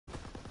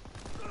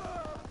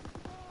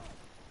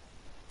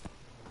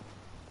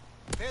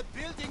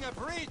They're building a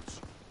bridge.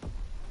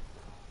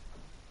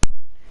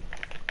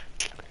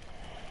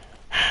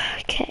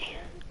 Okay.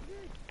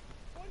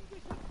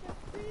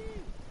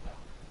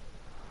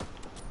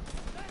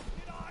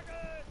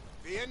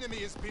 The enemy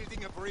is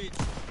building a bridge.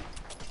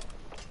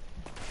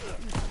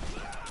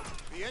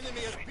 The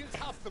enemy has built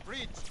half the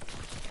bridge.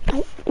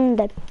 Oh, I'm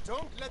dead.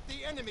 Don't let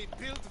the enemy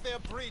build their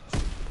bridge.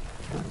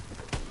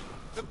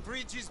 The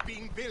bridge is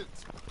being built.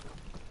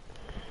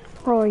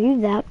 Bro, are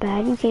you that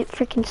bad? You can't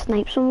freaking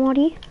snipe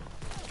somebody?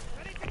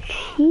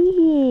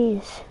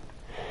 Jeez.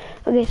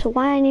 Okay, so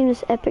why I named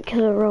this epic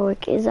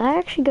heroic is I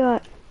actually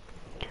got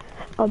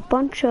a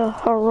bunch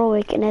of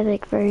heroic and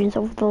epic variants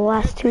over the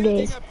last 2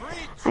 days.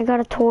 I got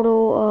a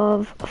total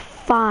of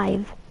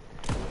 5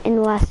 in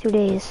the last 2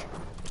 days.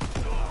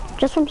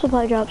 Just from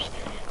supply drops.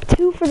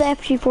 2 for the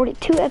FG40,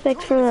 2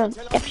 epics for the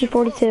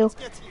FG42.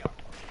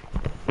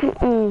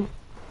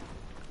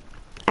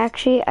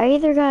 Actually, I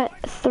either got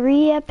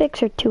 3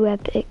 epics or 2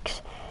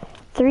 epics.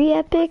 3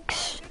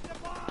 epics.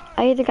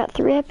 I either got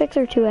 3 epics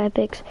or 2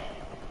 epics.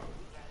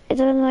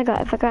 It's what I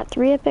got. If I got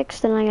 3 epics,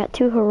 then I got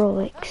 2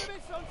 heroics.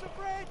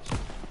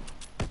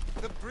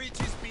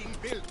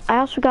 I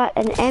also got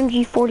an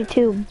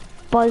MG42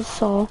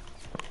 buzzsaw,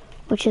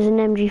 which is an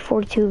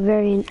MG42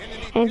 variant.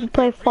 And if you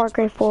play Far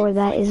Cry 4,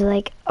 that is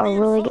like a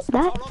really good.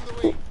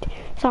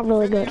 It's not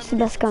really good. It's the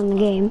best gun in the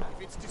game.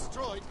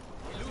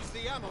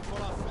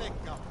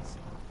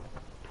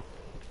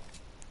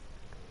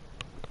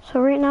 So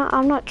right now,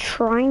 I'm not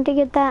trying to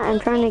get that. I'm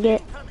trying to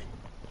get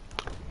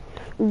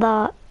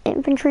the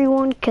infantry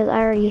one because I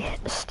already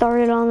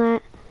started on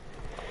that.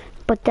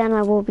 But then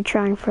I will be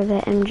trying for the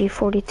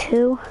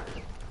MG42.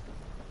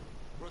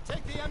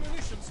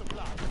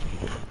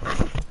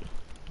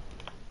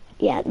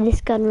 Yeah,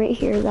 this gun right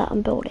here that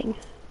I'm building.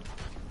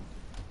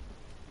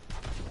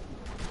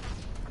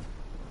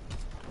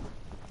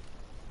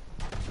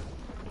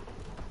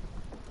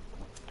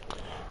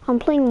 I'm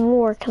playing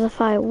war because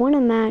if I win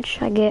a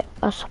match, I get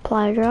a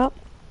supply drop.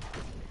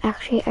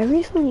 Actually, I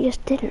recently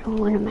just didn't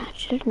win a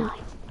match, didn't I?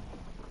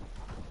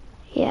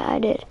 Yeah, I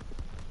did.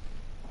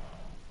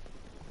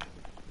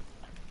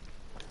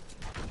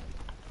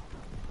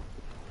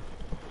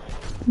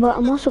 But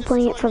I'm also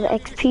playing it for the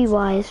XP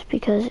wise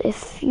because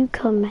if you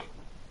come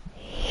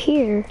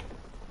here,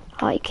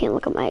 oh, you can't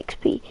look at my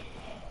XP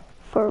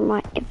for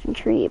my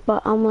infantry,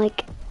 but I'm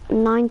like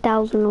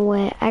 9,000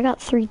 away. I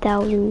got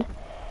 3,000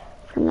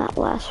 from that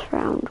last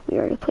round. We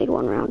already played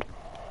 1 round.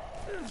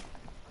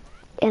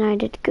 And I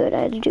did good.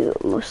 I had to do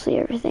mostly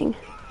everything.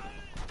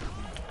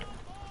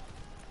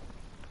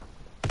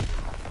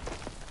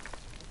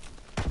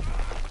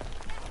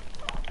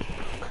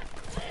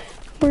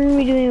 We're gonna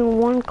be doing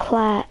one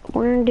class.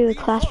 We're gonna do a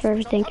class for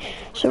everything.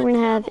 So we're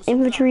gonna have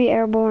infantry,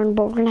 airborne,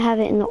 but we're gonna have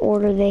it in the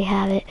order they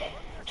have it.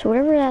 So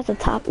whatever at the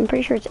top, I'm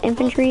pretty sure it's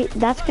infantry.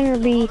 That's gonna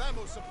be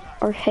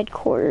our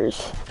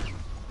headquarters.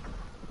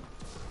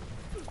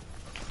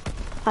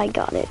 I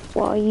got it.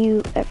 While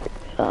you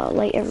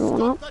light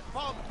everyone up,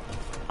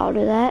 I'll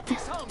do that.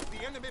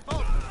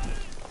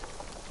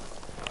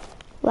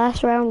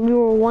 Last round, we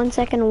were 1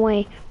 second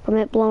away from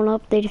it blowing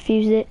up. They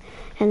defused it,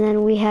 and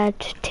then we had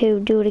to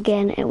do it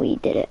again, and we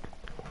did it.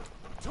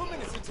 2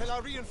 minutes until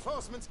our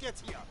reinforcements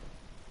get here.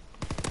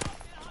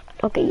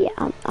 Okay, yeah,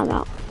 I'm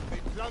out. They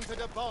planted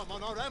a bomb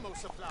on our ammo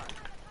supply.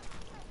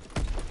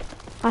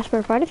 I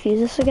swear, if I defuse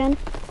this again,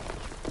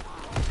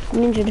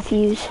 ninja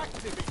defuse.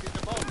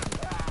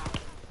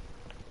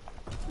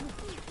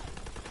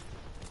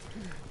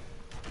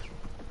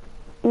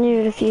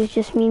 Ninja defuse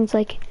just means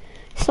like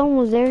someone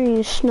was there and you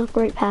just snuck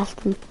right past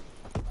them.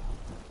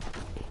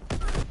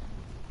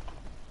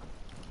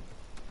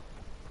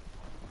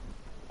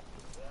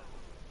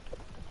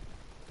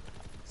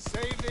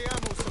 Save the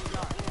ammo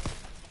supply.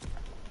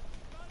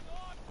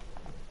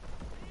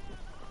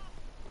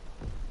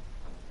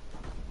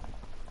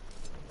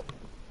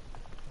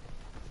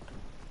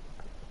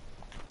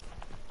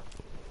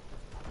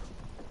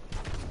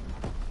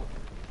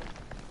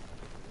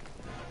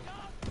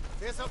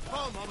 There's a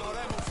bomb on our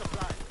ammo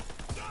supply.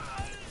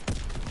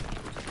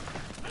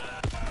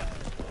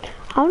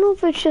 I don't know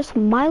if it's just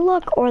my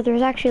luck or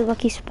there's actually a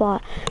lucky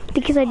spot.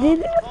 Because I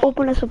did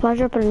open a supply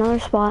drop in another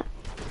spot.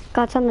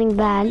 Got something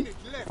bad.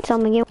 So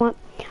I'm like, what?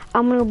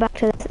 I'm gonna go back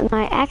to this. And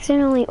I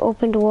accidentally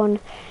opened one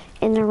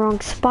in the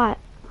wrong spot.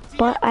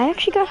 But I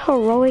actually got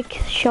heroic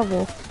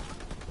shovel.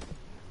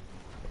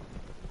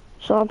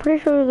 So I'm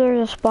pretty sure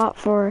there's a spot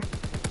for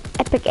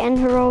epic and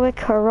heroic,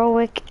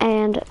 heroic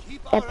and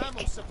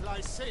epic.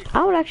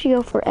 I would actually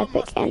go for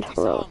epic and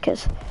heroic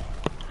because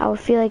I would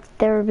feel like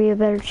there would be a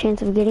better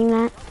chance of getting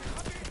that.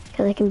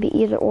 Because it can be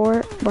either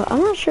or. But I'm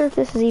not sure if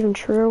this is even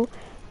true.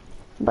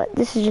 But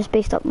this is just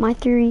based off my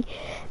theory.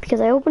 Because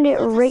I opened it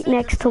right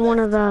next to one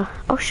of the...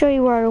 I'll show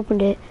you where I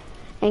opened it.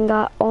 And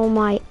got all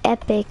my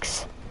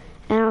epics.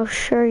 And I'll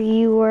show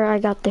you where I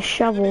got the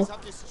shovel.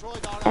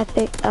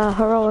 Epic,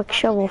 heroic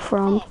shovel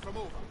from.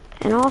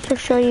 And I'll also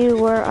show you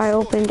where I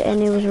opened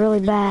and it was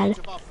really bad.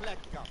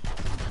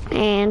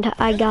 And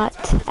I got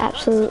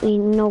absolutely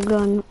no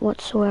gun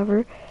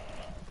whatsoever.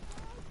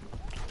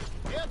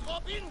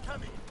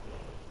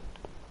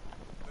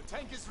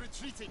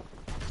 retreating.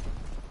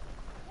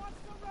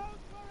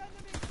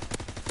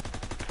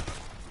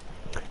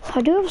 So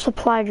I do have a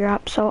supply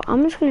drop, so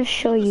I'm just gonna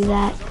show you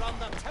that. Around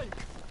that tank.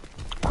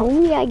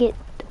 Hopefully I get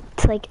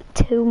like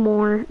 2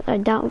 more. I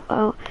doubt,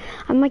 I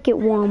might get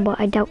 1, but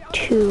I doubt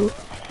 2.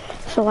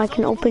 So I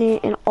can open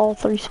it in all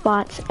 3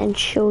 spots and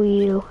show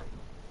you.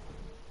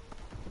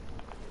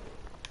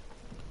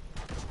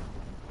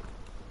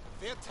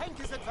 Their tank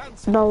is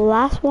advancing. The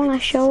last one I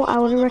show, I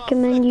would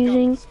recommend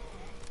using.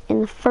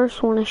 And the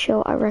first one I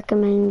show, I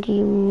recommend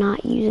you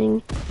not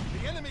using.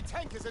 The enemy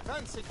tank is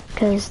advancing.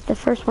 Because the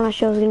first one I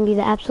show is going to be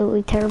the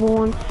absolutely terrible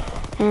one.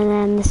 And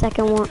then the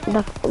second one,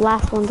 the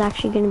last one's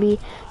actually going to be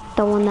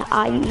the one that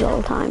I use all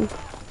the time.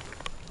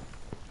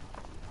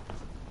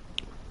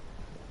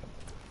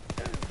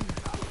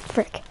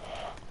 Frick.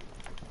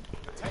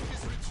 The tank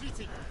is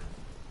retreating.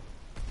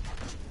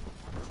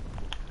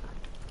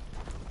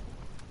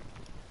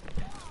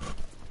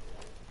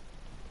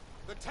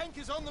 The tank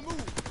is on the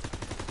move.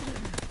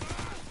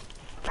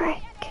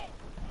 Frick.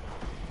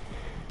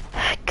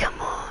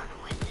 Come on,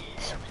 win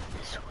this, win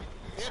this, win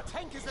this. Their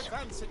tank is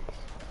advancing.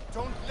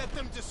 Don't let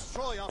them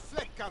destroy our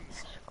flak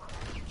guns.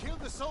 Kill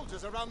the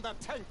soldiers around that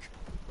tank.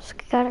 Just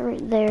got it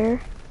right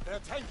there. Their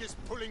tank is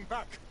pulling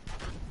back.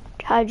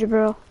 Hydra,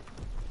 bro.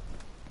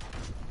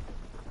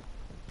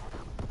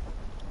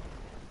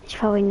 It's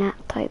probably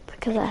not type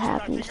because that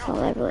happens to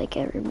like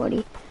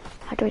everybody.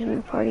 I joined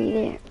my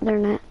party, they're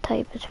not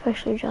type,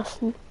 especially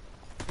Justin.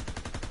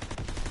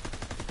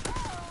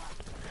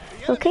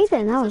 Okay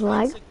then, that was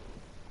lag.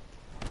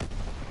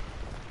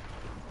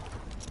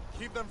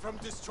 Keep them from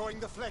destroying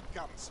the flak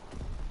guns.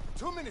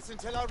 2 minutes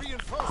until our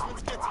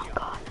reinforcements get here.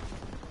 God.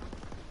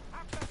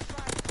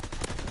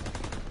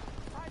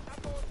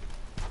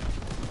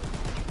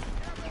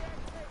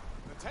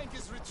 The tank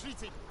is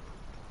retreating.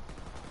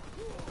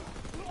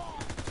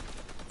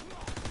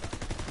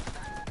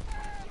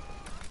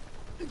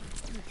 Their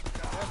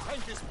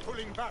tank is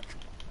pulling back.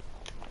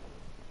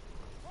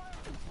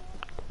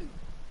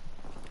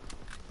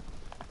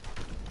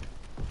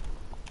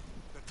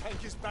 The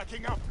tank is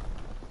backing up.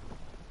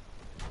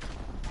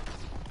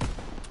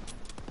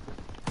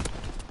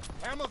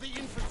 Hammer the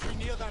infantry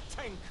near that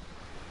tank.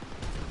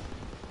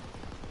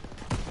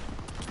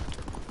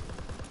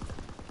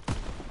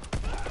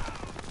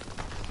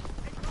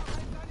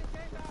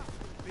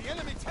 The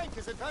enemy tank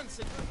is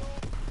advancing.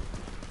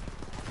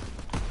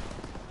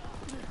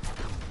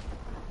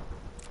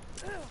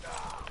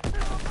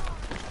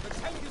 The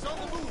tank is on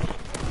the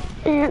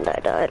move. And I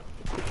died.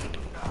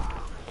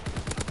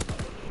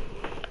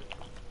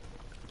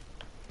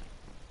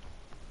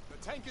 The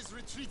tank is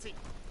retreating.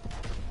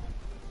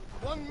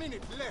 1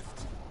 minute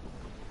left.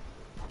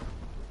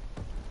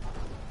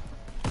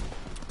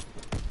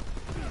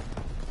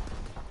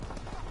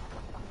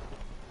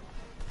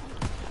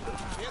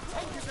 Their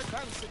tank is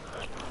advancing.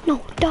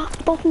 No,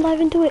 dolphin dive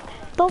into it.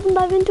 Dolphin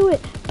dive into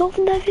it.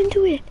 Dolphin dive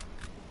into it.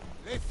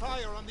 They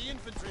fire on the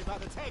infantry by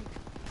the tank.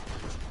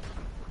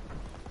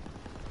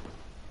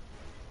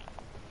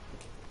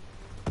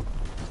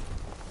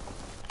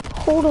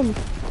 Hold him.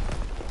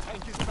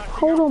 Tank is backing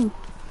Hold up. him.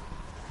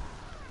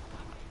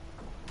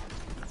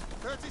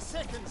 30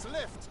 seconds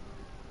left.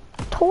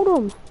 Hold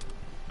him. The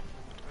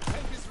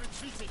tank is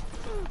retreating.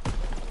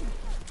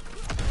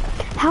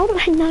 How did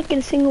I not get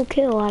a single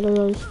kill out of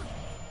those?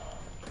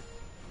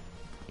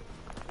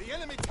 The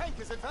enemy tank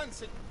is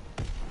advancing.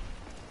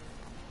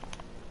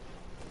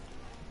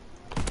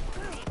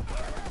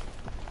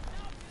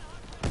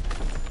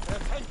 Their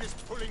tank is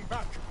pulling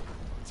back.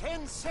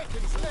 10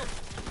 seconds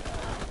left.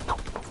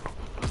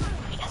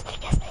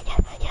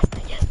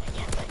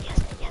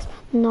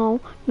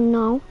 No,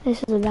 no,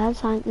 this is a bad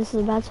sign. This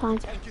is a bad sign.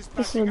 Tank is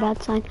This is a backing up.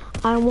 bad sign.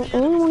 I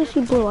only want to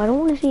see blue. I don't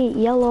want to see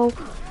yellow,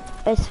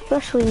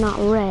 especially not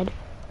red.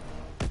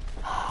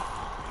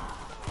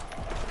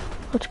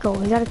 Let's go.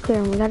 We gotta clear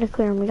him. We gotta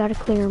clear him. We gotta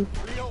clear him.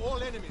 Clear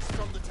all enemies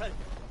from the tank.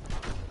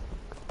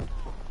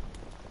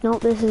 No,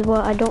 this is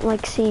what I don't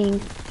like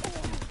seeing.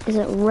 Is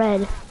it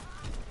red?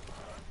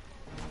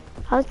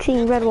 I like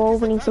seeing red while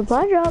opening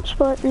supply drops,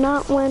 but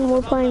not when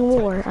we're playing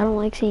war. I don't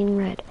like seeing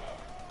red.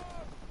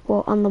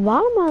 Well, on the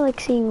bottom I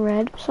like seeing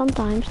red,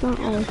 sometimes, not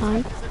all the time.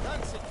 Is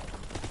advancing.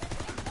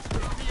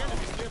 The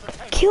enemies near the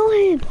tank. Kill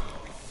him!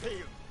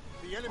 Failed.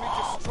 The enemy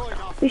destroyed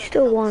our We flak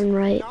still guns. won,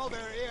 right? Now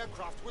their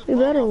aircraft will We bomb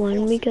better our win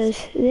forces. because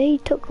they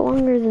took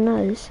longer than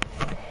us.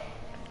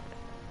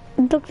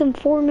 It took them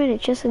 4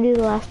 minutes just to do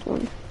the last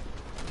one.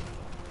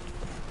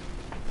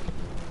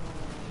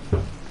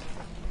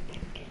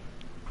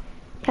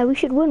 Yeah, we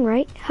should win,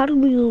 right? How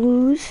did we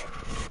lose?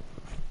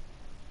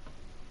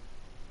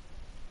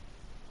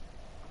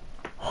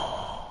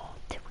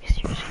 Did we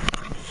seriously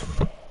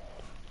lose?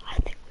 I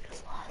think we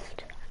just lost.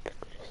 I think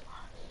we just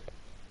lost.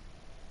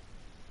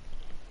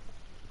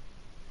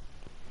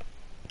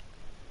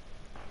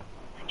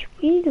 Did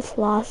we just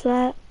lost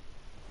that?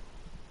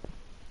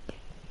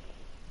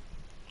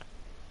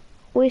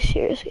 We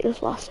seriously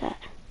just lost that.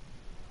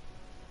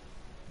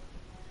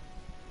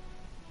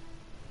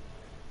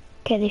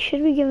 Okay, they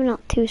should be giving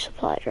out 2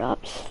 supply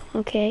drops,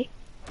 okay?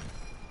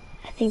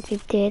 I think they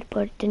did,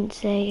 but it didn't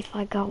say if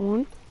I got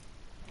one.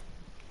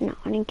 No,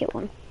 I didn't get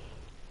one.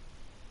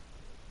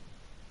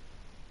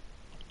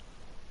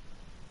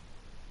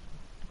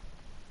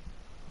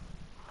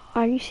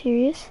 Are you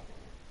serious?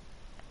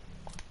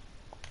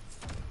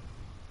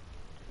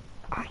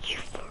 Are you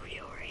for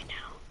real right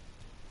now?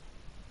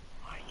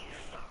 Are you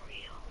for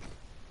real?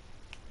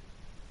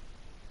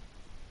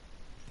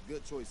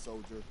 Good choice,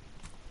 soldier.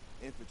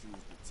 Infantry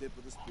is the tip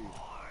of the spear.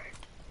 Are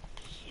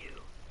you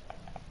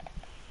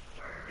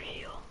for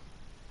real?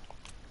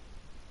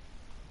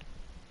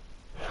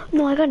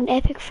 No, I got an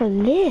epic for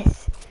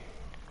this.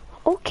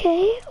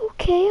 Okay,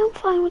 I'm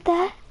fine with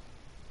that.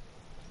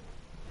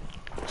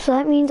 So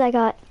that means I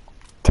got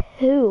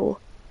 2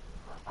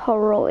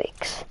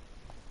 heroics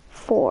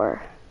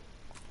for...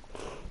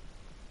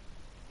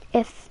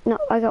 No,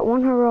 I got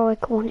 1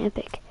 heroic, 1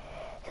 epic.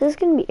 So this is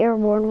going to be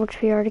airborne,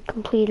 which we already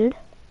completed.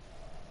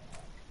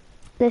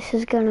 This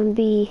is going to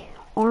be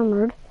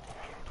armored,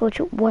 which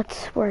what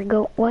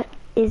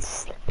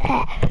is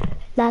that?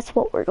 That's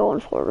what we're going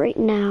for right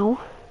now.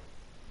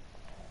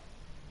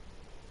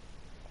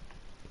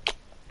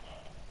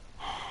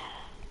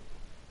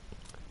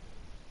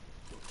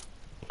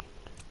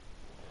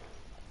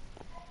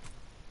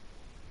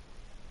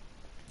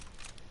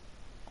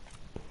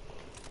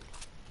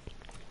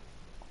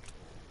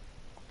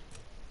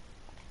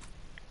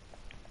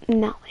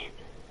 Mountain.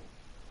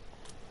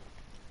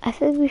 I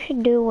think we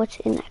should do what's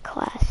in that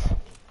class.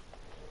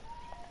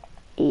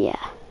 Yeah.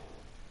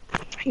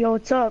 Yo,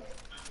 what's up?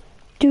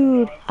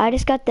 Dude, I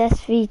just got the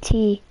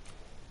SVT.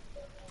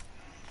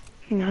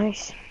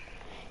 Nice.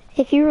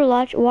 If you were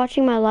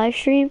watching my live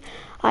stream,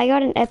 I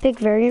got an epic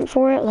variant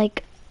for it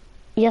like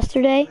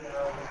yesterday,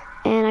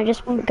 and I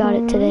just got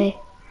it today.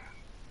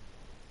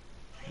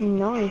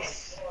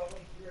 Nice.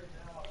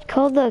 It's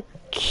called the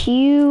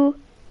Q.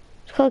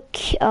 It's called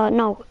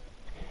no.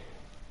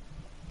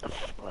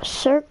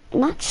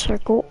 Not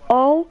circle.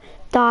 O.A.O.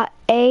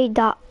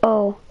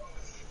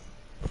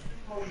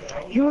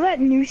 You know that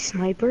new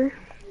sniper?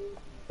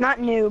 Not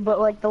new,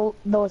 but like the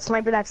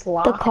sniper that's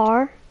locked. The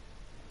car.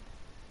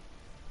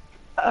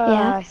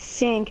 Yeah. I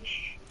think.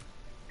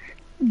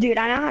 Dude,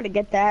 I know how to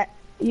get that.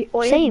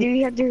 All you Same. have to do,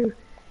 you have to.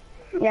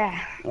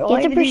 Yeah. You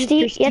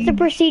have to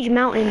prestige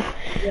mountain.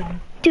 Yeah.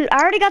 Dude,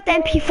 I already got the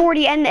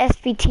MP40 and the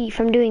SVT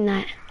from doing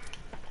that.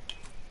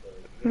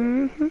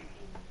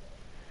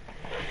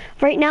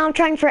 Right now I'm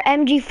trying for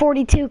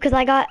MG42 because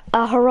I got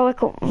a heroic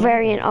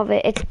variant of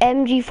it. It's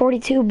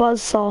MG42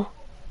 Buzzsaw.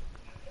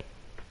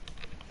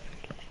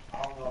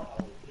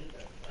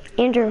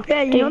 Andrew.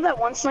 Yeah, you know that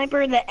one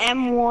sniper, the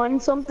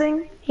M1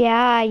 something? Yeah,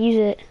 I use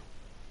it.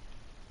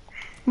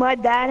 My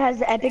dad has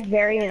the epic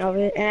variant of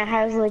it, and it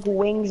has like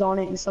wings on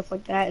it and stuff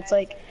like that. It's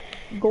like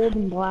gold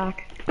and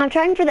black. I'm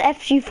trying for the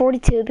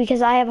FG42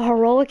 because I have a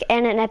heroic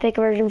and an epic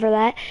version for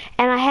that.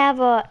 And I have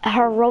a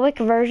heroic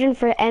version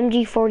for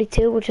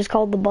MG42, which is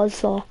called the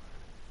Buzzsaw.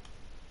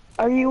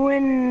 Are you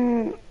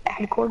in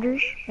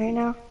headquarters right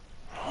now?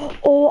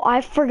 Oh,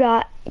 I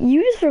forgot.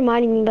 You just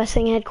reminded me by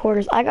saying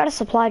headquarters. I got a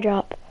supply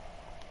drop.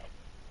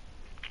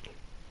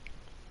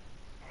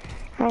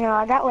 I know,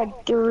 I got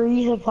like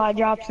 3 supply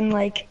drops in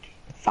like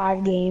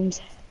 5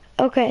 games.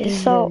 Okay,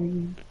 so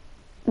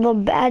the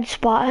bad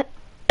spot,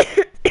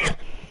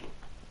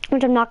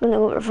 which I'm not going to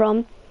go over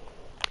from,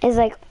 is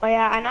like... Oh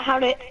yeah, I know how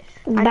to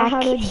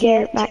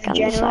here, get back to on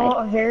the the general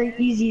side. a very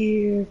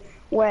easy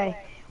way.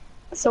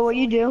 So what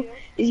you do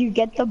is you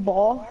get the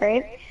ball,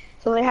 right?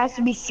 So there has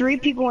to be 3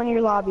 people in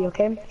your lobby,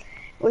 okay?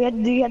 What you have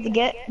to do, you have to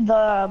get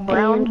the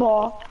brown And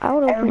ball. I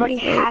would open Everybody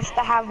it first. has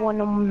to have one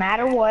no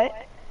matter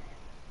what.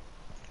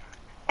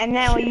 And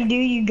then what you do,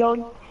 you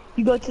go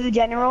to the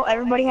general.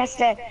 Everybody has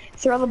to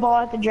throw the ball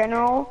at the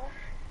general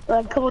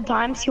like a couple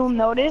times. He'll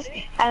notice,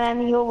 and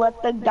then he'll let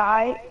the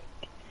guy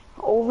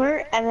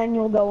over, and then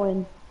you'll go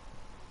in.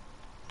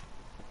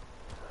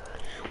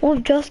 Well,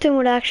 if Justin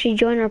would actually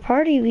join our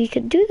party, we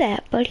could do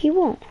that, but he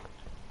won't.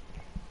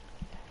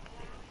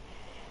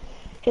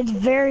 It's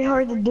very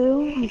hard to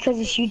do because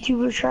this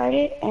YouTuber tried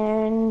it,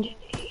 and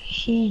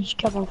he just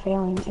kept on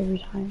failing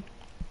every time.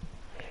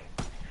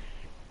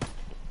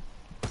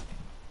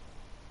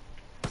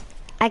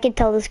 I can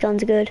tell this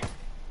gun's good.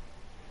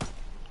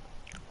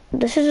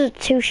 This is a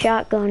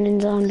 2-shot gun in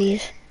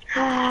zombies.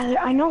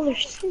 I know there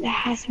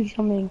has to be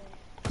something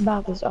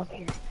about this up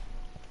here.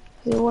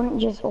 'Cause it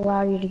wouldn't just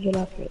allow you to get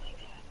up here like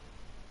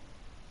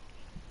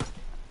that.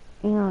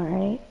 You know,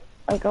 right?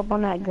 Like up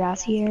on that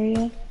grassy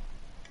area.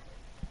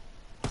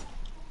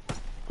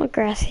 What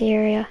grassy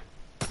area?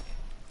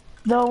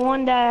 The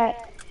one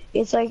that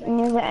it's like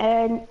near the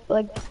end,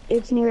 like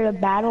it's near the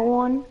battle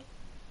one.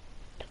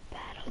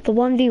 The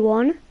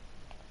 1v1?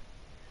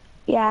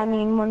 Yeah, I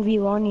mean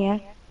 1v1, yeah.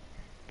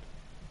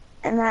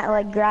 And that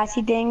like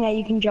grassy thing that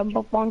you can jump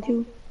up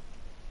onto.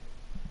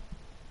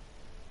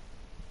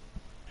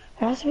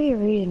 There has to be a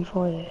reason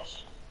for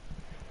this.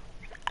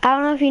 I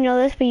don't know if you know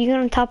this, but you get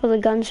on top of the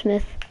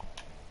gunsmith.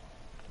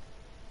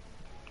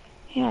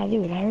 Yeah,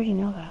 dude, I already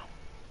know that.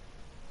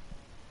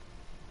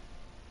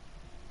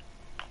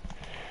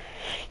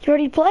 You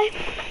ready to play?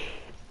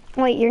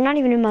 Wait, you're not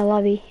even in my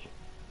lobby.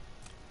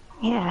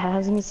 Yeah, I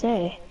was gonna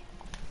say.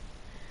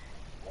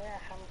 Yeah,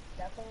 I'm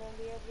definitely gonna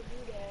be able to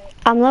do that.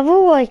 I'm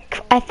level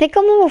like, I think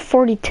I'm level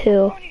 42. I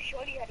already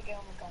showed you how to get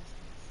on the guns.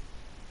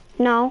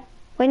 No.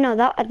 Wait, no,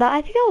 that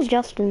I think that was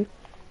Justin.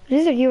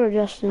 Either you or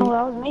Justin. Oh,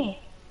 that was me.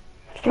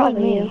 It's That was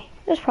probably you. me.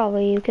 It's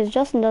probably you, because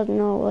Justin doesn't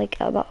know, like,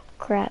 about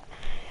crap.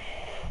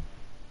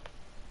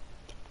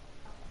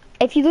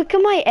 If you look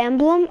at my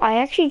emblem, I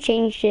actually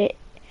changed it.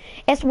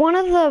 It's one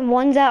of the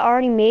ones that I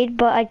already made,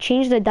 but I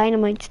changed the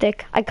dynamite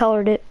stick. I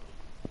colored it.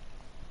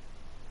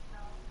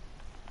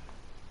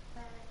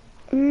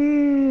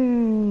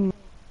 Mmm.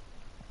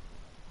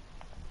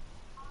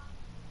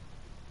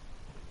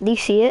 Do you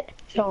see it?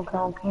 So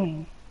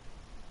okay.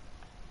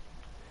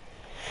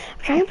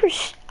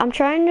 I'm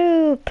trying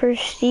to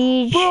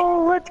prestige.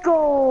 Bro, let's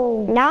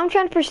go. Now I'm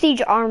trying to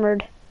prestige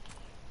armored.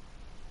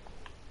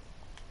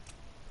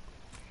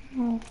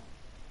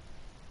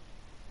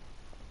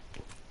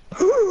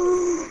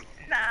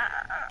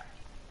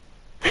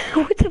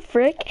 What the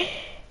frick?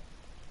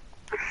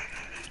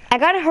 I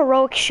got a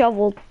heroic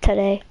shovel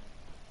today.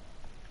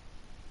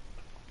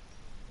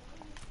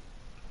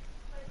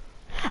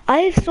 I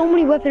have so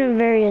many weapon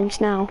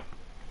variants now.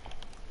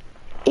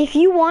 If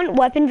you want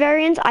weapon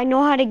variants, I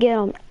know how to get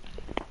them.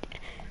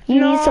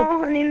 You need some.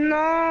 Honey,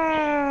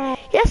 no.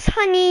 Yes,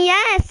 honey,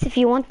 yes. If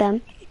you want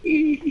them.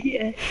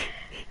 Yeah.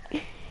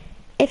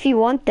 If you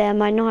want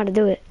them, I know how to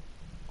do it.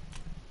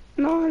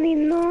 No, honey,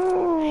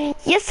 no.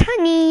 Yes,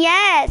 honey,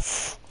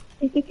 yes.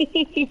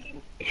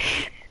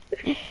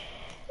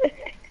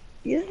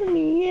 Yes,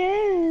 honey,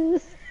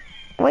 yes.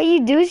 What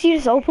you do is you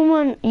just open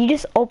one. You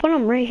just open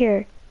them right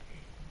here.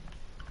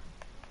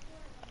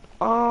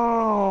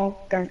 Oh,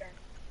 okay.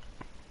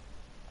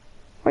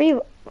 Where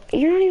you?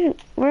 You're not even.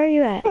 Where are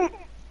you at?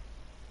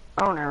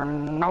 Oh, no,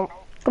 nope.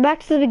 Go back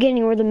to the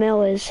beginning where the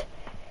mill is.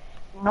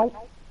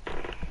 Nope.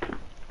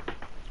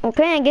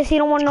 Okay, I guess you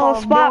don't want to know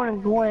the spot.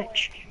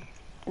 Glitch.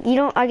 You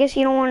don't. I guess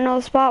you don't want to know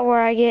the spot where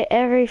I get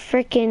every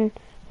freaking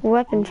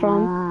weapon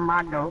from.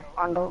 I know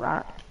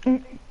that.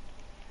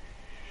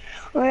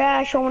 Oh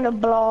yeah, show him the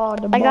blah,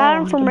 the I got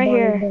him from right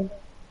here.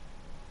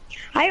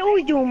 I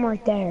always do them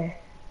right there.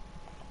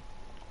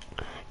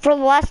 For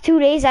the last 2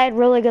 days, I had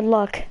really good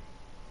luck.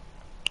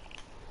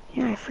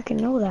 Yeah, I freaking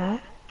know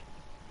that.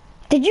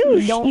 Did you?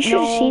 don't You should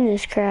have know. seen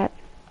this crap.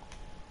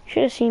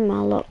 Should have seen my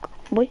luck,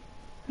 boy.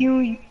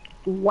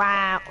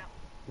 Wow.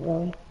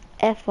 Really?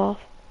 F off.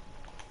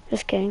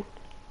 Just kidding.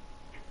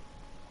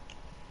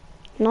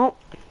 Nope.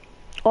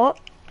 Oh.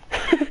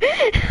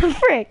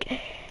 Frick.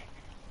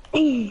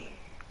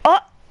 Oh.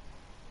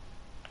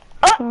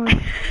 Oh.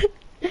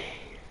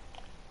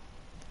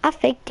 I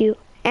faked you.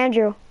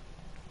 Andrew.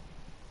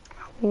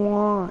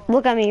 What?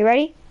 Look at me. You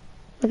ready?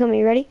 Look at me.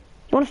 You ready? You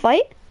want to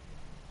fight?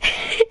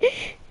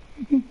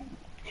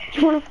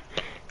 You want to?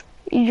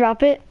 You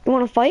drop it. You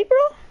want to fight,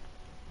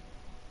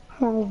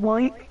 bro?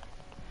 What?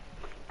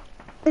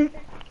 No,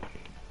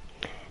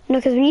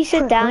 because when you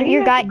sit down,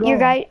 your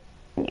guy.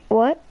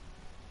 What?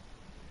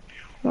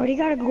 Where do you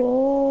gotta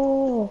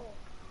go?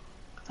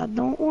 I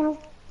don't want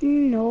to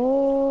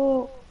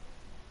know.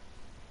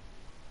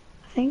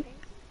 I think.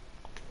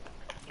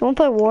 You want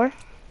to play war?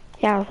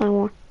 Yeah, we're playing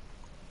war.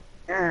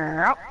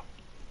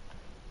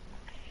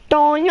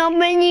 Don't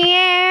jump in the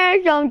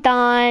air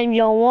sometimes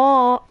you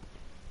want.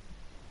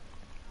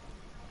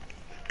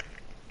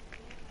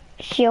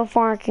 See how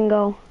far I can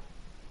go.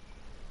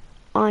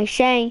 I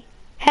say,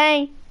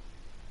 hey.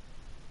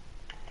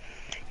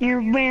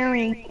 You're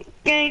very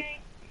gay.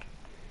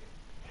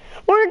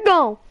 Where'd it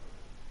go?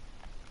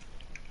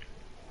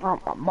 Oh,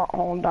 my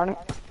butthole done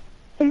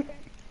it.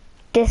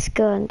 This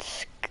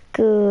gun's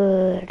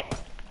good.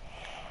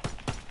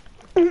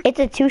 It's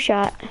a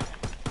 2-shot.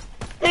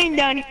 Ain't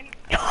done it.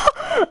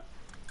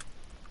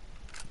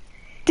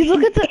 Dude,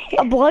 look at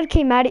the blood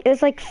came out. It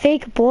was like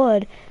fake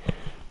blood.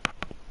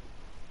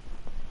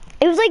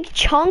 It was like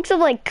chunks of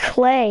like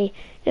clay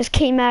just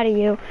came out of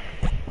you.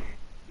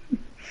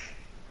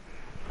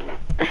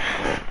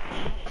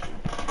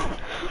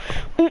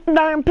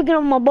 I'm picking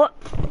up my butt.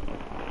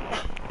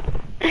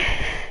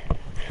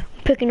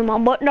 Picking up my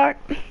butt, Dart.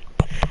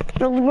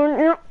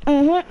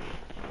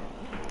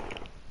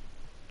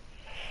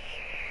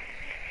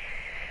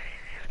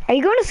 Are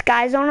you going to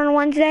Sky Zone on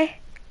Wednesday?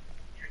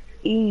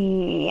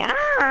 Yeah.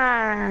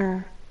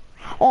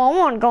 Oh, I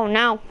want to go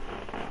now.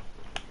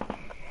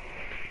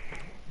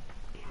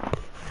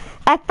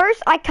 At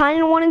first, I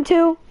kind of wanted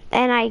to,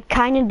 and I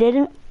kind of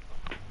didn't.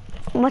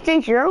 But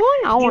since you're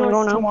going, I want to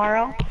go now.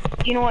 Tomorrow?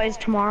 Do you know what is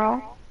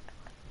tomorrow?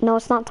 No,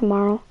 it's not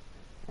tomorrow.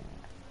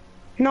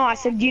 No, I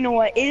said, do you know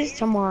what is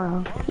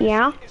tomorrow?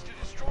 Yeah?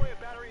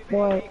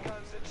 What?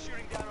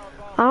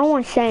 I don't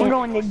want to say We're it.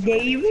 going to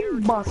Dave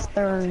and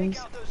Buster's.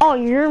 Oh,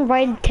 you're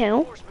invited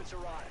too?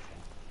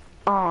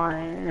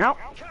 No.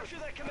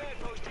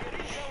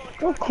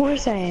 Of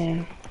course I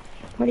am.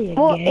 What are you,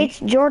 Well, gay? it's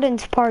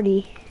Jordan's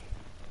party.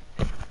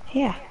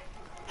 Yeah.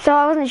 So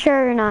I wasn't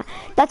sure or not.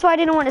 That's why I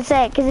didn't want to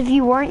say it, because if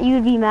you weren't,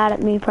 you'd be mad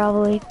at me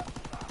probably.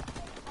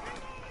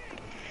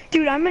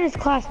 Dude, I'm in his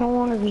class. No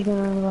wonder he's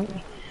gonna invite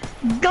me.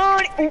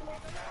 God.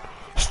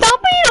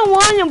 Stop being a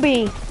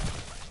wannabe.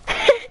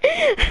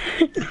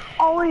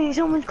 Oh wait,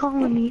 someone's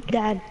calling me,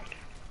 Dad.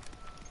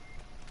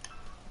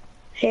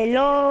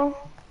 Hello.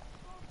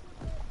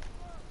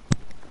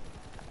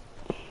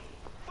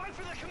 Fight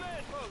for the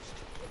command post.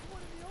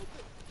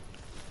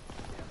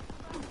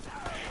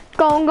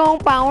 Go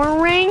Power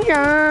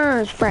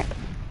Rangers. Frick.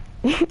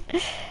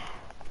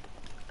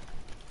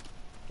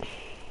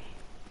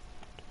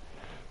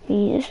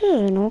 This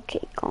is an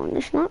okay gun.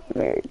 It's not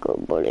very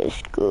good, but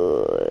it's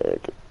good.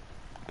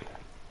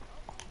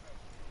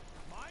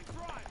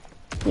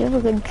 You have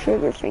a good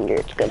trigger finger.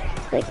 It's good,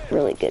 like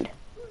really good.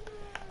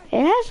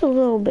 It has a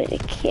little bit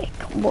of kick,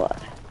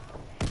 but.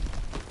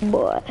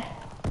 Oh.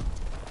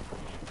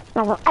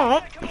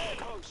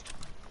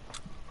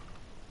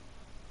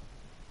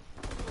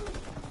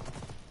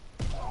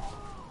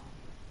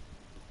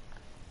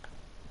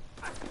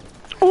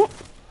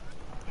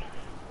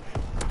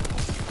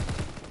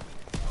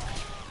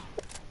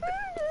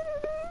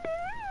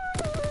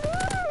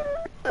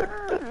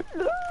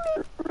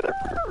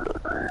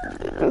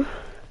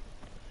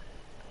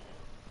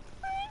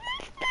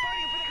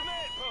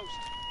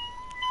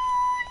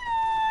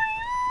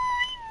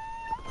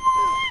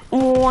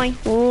 Why?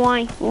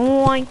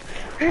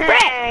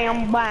 Hey,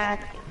 I'm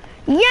back.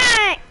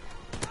 Yeah!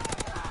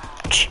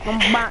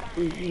 I'm back.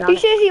 You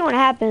should see what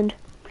happened.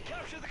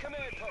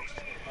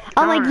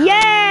 I'm like,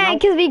 yeah,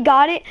 because we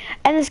got it,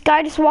 and this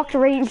guy just walked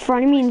right in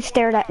front of me and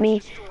stared at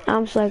me. I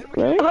was like,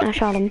 really? And I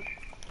shot him.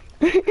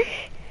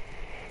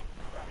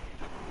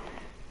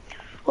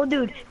 Well,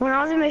 dude, when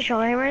I was in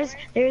Michelamer's,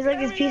 there was like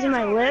this piece of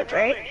my lip,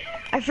 right?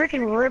 I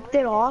freaking ripped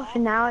it off,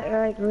 and now it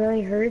like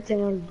really hurts,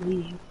 and I'm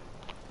bleeding.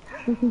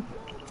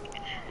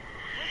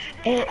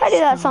 I do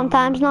that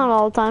sometimes, not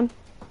all the time,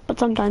 but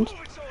sometimes.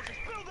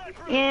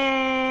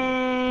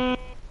 Yeah.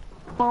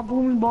 Bop.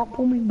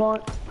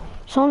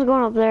 Someone's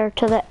going up there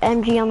to the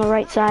MG on the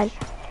right side.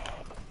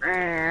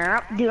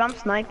 Dude, I'm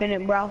sniping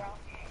it, bro.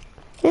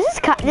 This is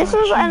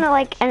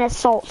like an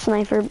assault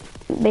sniper,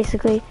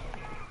 basically.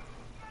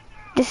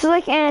 This is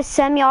like a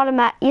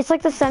semi-automatic. It's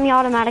like the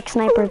semi-automatic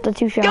sniper, the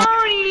 2-shot.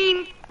 Got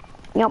him.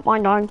 Yep,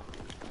 I'm done.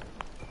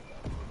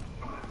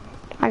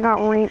 I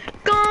got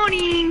raped. Got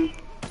him.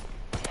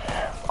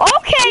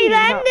 Okay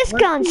then, this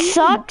gun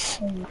sucks.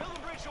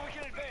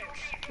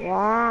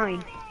 Why?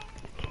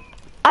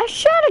 I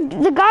shot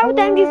the guy with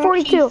the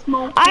MG42.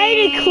 I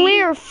had to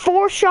clear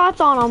 4 shots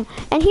on him,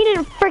 and he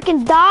didn't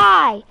freaking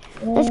die.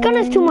 This gun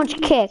has too much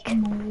kick.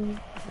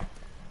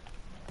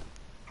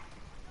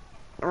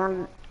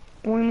 What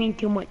do you mean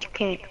too much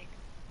kick?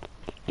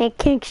 It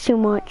kicks too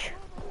much.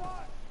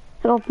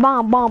 It goes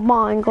bomb,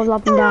 and goes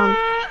up and down.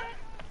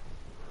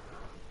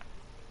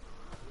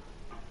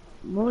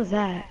 What was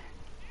that?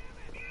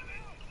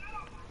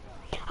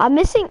 I'm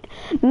missing,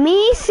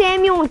 me,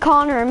 Samuel, and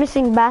Connor are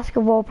missing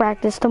basketball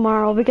practice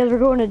tomorrow because we're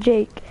going to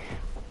Jake.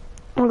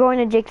 We're going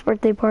to Jake's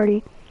birthday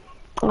party,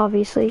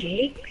 obviously.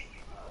 Jake?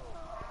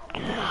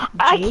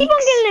 I keep on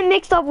getting it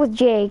mixed up with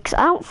Jake's.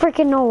 I don't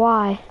freaking know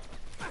why.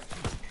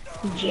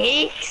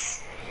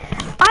 Jake's?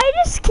 I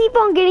just keep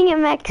on getting it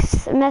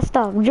messed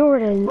up.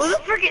 Jordan's. Who the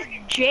frick is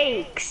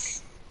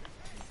Jake's?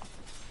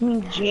 You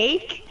mean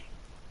Jake?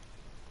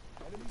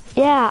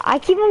 Yeah, I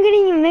keep on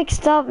getting it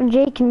mixed up,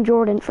 Jake and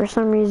Jordan, for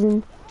some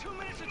reason.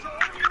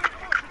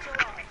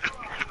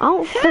 I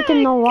don't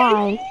freaking know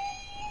why.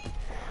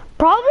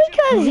 Probably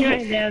because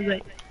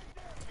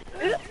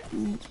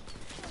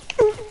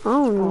I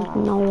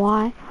don't know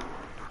why.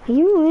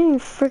 You really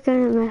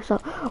freaking messed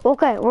up.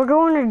 Okay, we're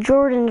going to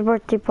Jordan's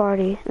birthday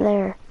party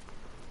there.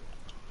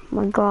 Oh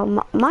my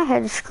god, my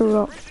head's screwed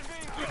up.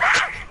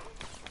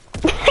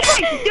 Dude,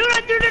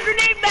 I threw the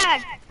grenade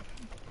back!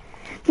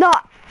 No,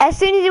 as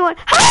soon as he went,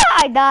 ha!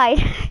 I died.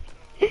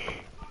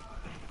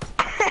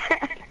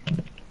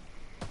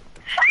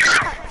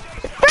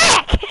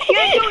 Frick! Do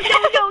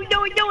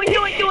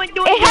it.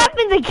 It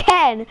happened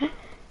again.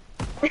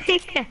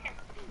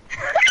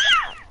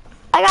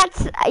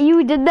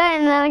 You did that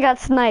and then I got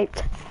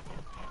sniped.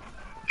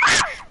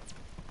 I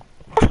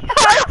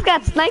just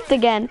got sniped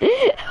again.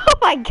 Oh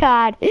my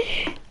god.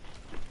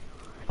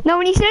 No,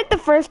 when you said it the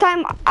first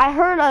time, I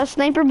heard a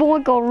sniper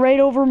bullet go right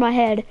over my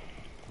head.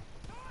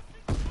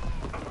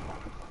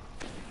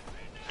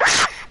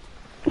 Oh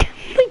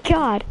my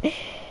god.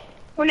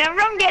 Whenever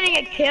I'm getting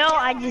a kill,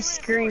 I just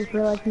scream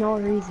for like no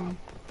reason.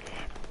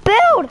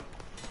 Build!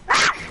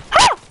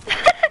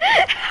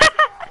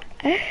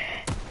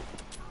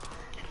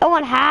 I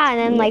went high and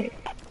then like...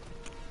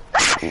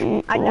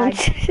 I died.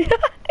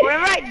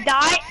 Whenever I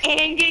die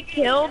and get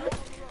killed,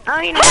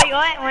 I mean, wait,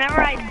 what?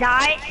 Whenever I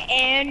die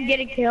and get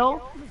a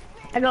kill,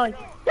 I go like...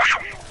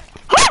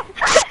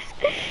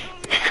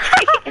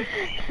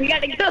 We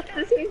gotta go at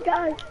the same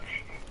time.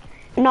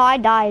 No, I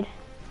died.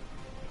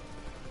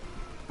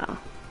 Oh.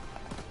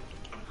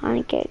 I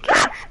didn't get a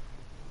kill.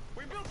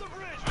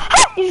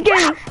 He's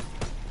getting...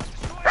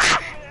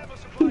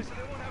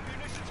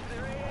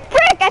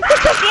 Frick, I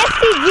picked up the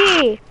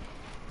STG!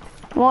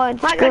 Well,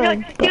 it's Like,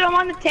 good. dude, I'm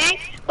on the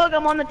tank. Look,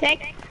 I'm on the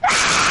tank.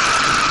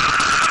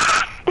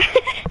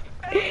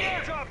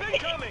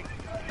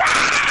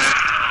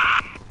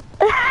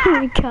 Oh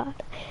my god.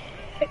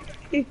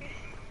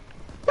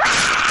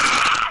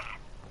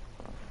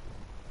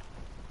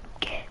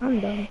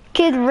 I'm done.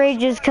 Kid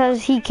rages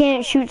because he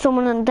can't shoot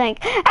someone in the tank.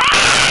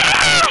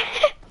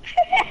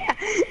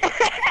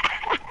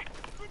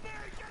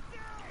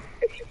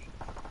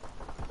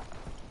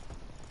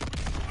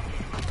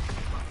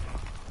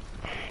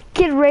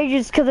 Kid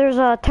rages because there's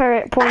a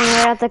turret pointing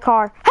right at the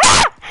car.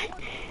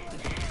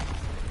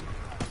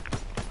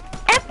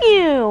 F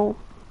you!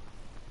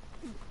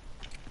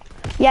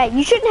 Yeah,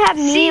 you shouldn't have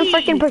me and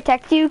freaking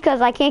protect you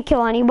because I can't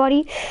kill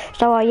anybody.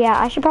 So yeah,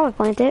 I should probably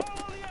plant it.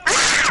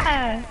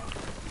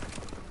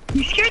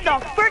 You scared the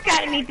frick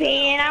out of me,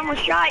 Peyton. I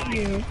almost shot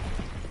you.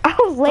 I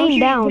was laying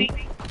down.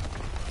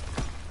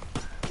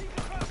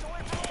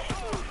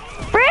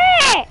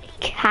 Frick!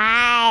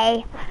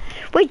 Hi.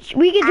 Wait,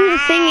 we could do the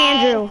thing,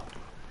 Andrew.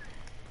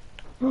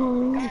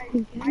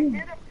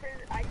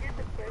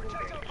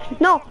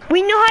 No,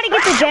 we know how to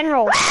get the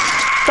general.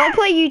 Don't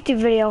play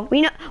YouTube video.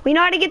 We know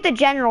how to get the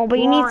general, but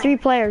you need 3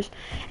 players.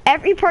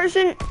 Every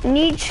person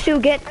needs to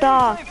get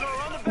the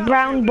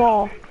brown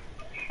ball.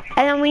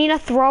 And then we need to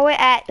throw it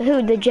at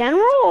who? The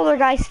general or the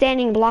guy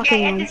standing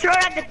blocking Yeah, him? you have to throw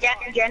it at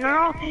the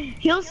general.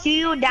 He'll see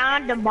you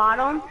down at the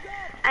bottom,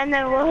 and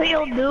then what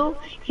he'll do,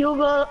 he'll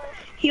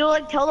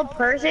like tell the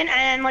person, and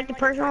then like the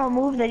person will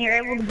move, then you're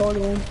able to go to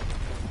him.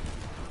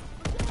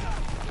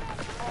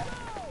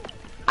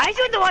 I just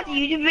want to watch a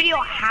YouTube video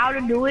how to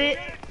do it.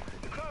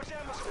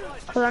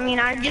 Cause I mean,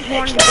 I just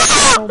wanted to get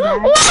so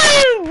bad.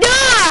 Why you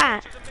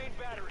die?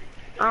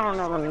 I don't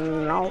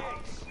know.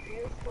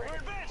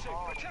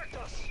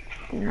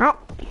 No,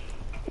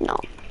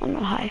 I'm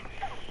not high.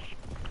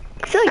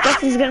 I feel like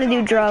Justin's gonna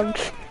do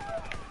drugs.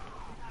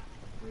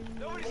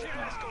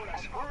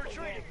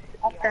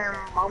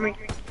 Oh my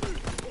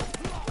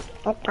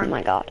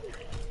god.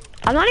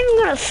 I'm not even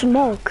gonna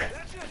smoke.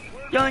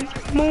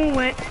 Don't move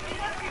it.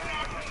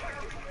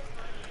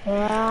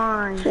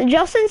 Why?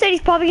 Justin said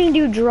he's probably gonna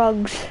do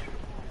drugs.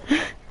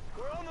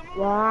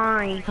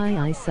 Why? Hi,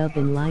 I sub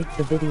and like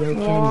the video.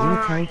 Can you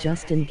tell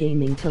Justin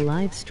Gaming to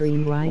live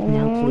stream right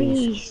now,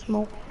 please?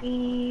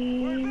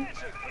 Smoking.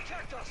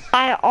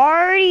 I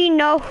already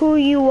know who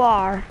you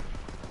are.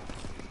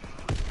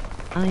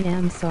 I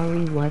am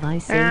sorry what I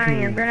said.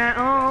 You're gonna,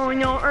 oh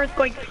no,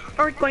 earthquake.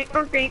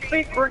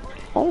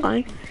 Hold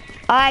on.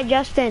 Alright,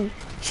 Justin.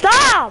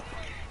 Stop!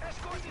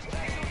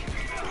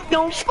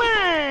 Don't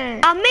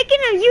swim. I'm making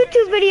a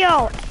YouTube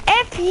video.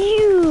 F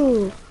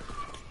you.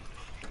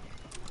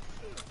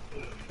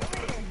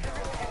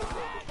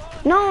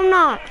 No, I'm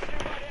not.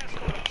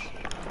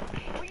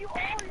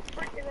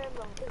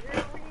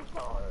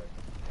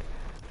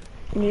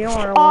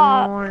 You're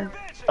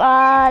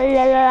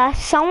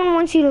Someone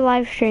wants you to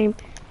live stream.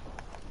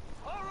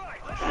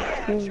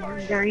 No,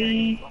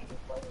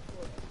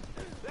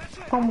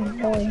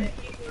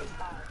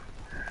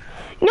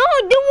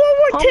 do World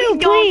War II,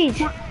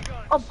 please.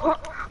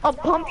 A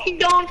pumpy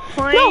dog,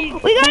 please. No,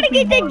 we gotta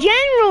get the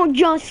general,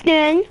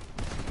 Justin.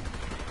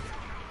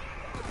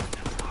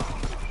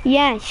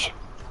 Yes.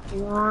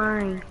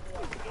 Why?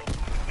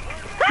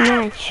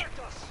 Yes.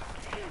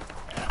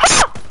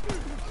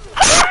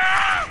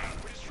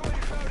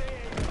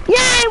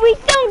 Yay, we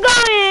still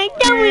got it.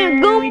 Then we're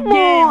good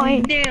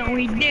boy.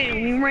 We did.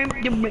 We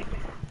raped the bit.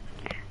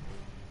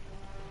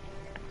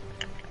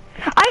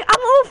 I'm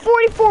level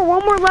 44,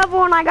 one more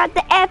level, and I got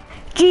the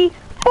FG42.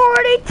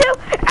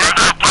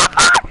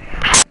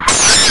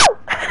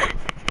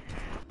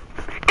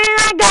 And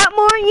I got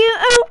more you.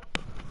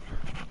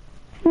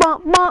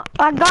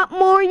 I got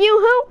more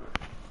you.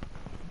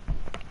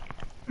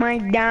 My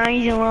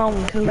dies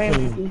alone.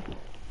 50.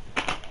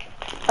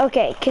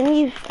 Okay, can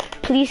you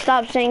please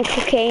stop saying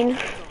cocaine?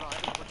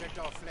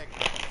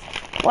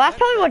 Well, that's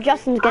probably what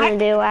Justin's gonna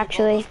do,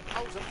 actually.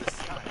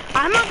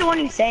 I'm not the one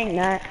who's saying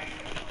that.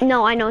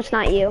 No, I know it's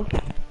not you.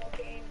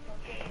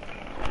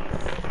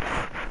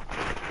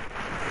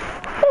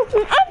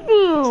 F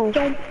you!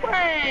 Don't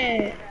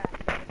play.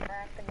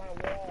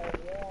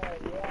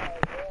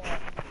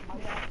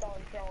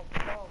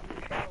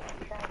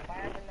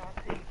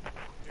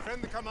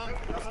 Defend the command.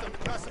 After the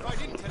classified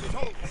intel it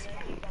holds.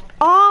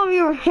 Oh,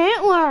 you're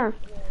Hitler!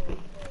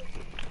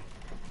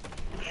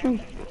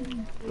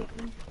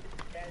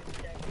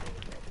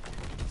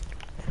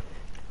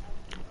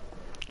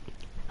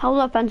 How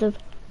offensive?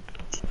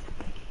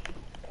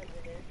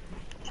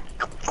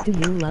 Do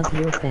you love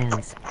your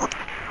fans?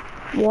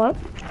 What?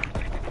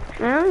 I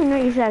don't even know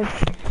what you said.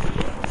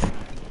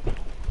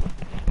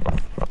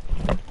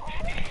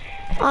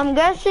 I'm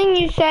guessing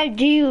you said,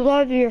 do you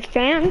love your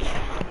fans?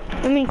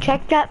 Let me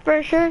check that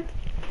for sure.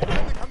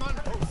 Defend the command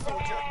post,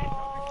 soldier.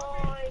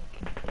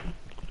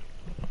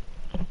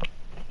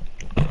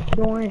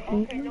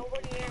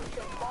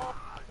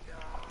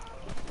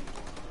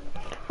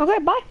 Okay,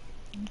 bye.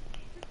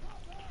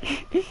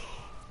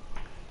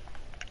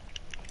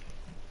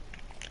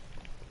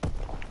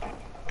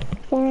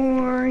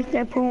 First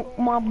I poop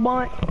my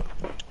butt.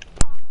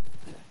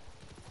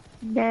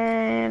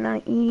 Then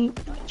I eat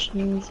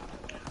cheese.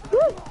 Woo!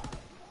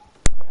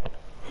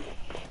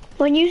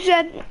 When you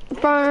said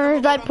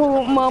first I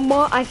pulled my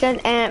butt, I said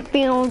and it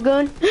feels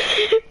good.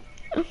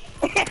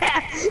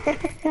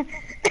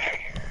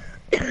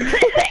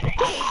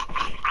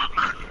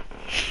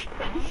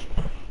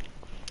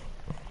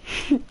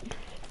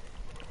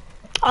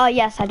 Oh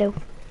yes, I do.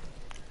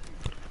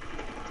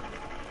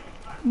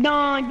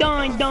 Done.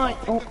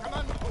 Oh.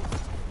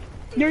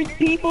 There's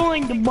people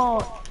in the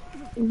ball.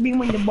 There's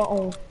people in the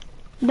ball.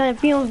 Does it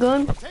feel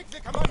good?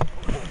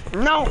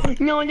 No,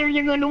 there's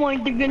a good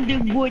one. They're gonna do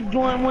good.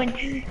 One.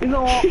 You're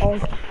gonna uh-oh.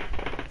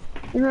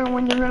 You're gonna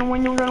win.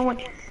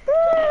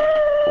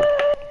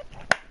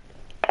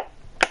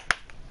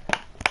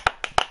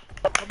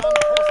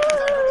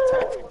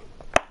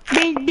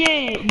 They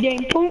did. They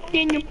pooped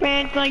in your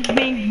pants like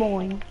big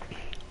boy.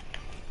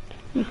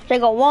 They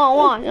go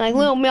wah like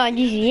little me on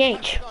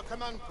GCH.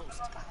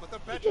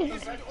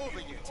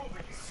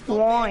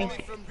 Why?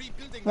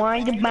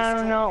 Why the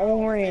battle not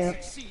over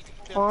yet?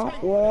 Huh?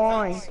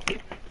 Why?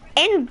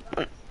 And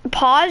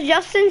pause,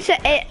 Justin said,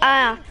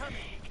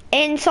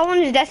 in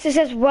someone's desk it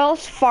says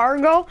Wells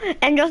Fargo,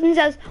 and Justin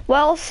says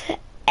Wells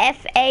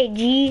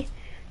F-A-G.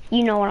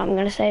 You know what I'm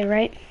gonna say,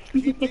 right?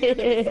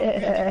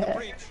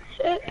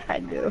 I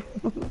do.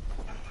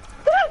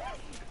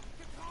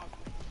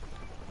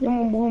 They're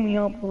gonna blow me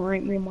up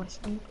right with my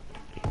son.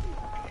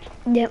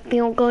 That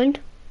feel good?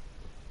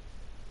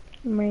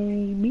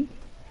 Maybe.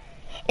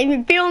 If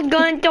it feels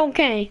good, it's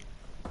okay.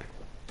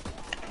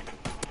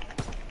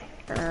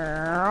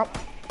 I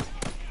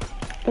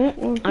I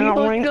don't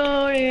like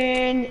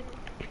good.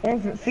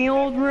 If it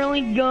feels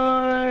really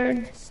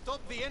good.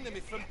 Stop the enemy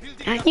from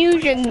building you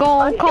should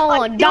go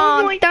call a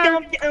doctor.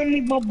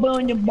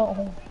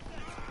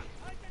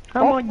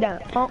 How about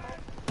that? Huh?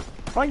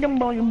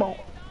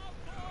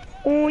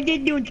 Oh, this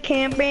dude's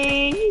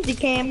camping. He's a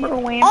camper.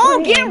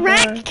 Oh, get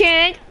wrecked,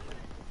 kid.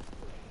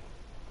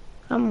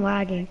 I'm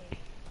lagging.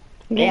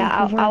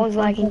 Yeah, I was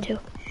lagging too.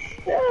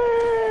 The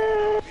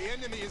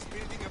enemy is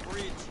building a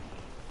bridge.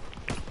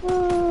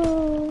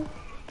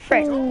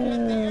 Frick.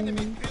 Let the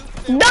enemy build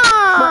their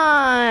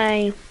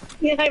Die!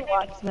 Yeah, I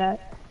watched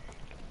that.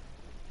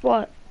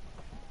 What?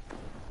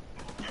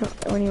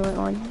 When he went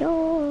on,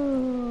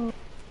 no.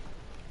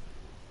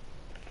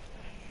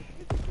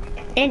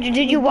 Andrew,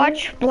 did you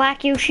watch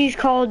Black Yoshi's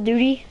Call of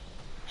Duty?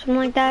 Something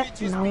like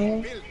that?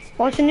 No.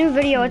 Well, it's a new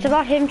video. It's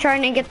about him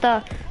trying to get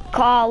the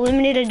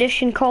limited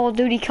edition Call of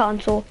Duty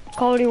console.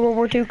 Call of Duty World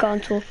War II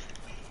console.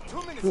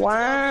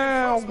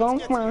 Wow, go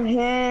for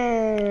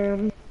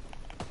him.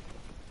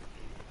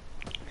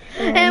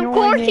 And of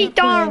course he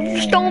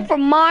stole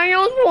from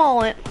Mario's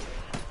wallet.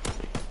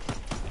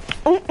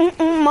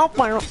 My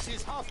final.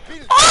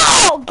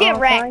 Oh, get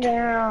wrecked.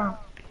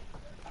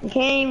 You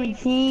can't even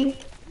see.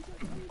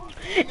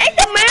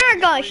 It's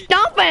America,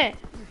 stop it.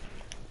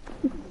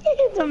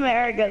 It's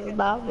America,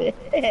 stop it.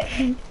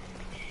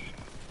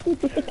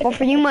 Well,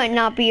 for you might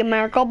not be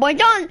America, but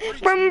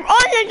from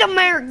us it's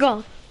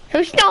America.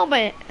 So stop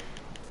it.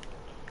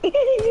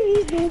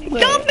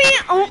 Stop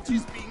it. Oh.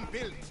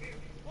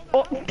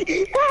 Oh.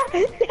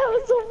 That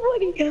was so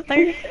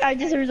funny. I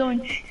just heard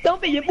someone.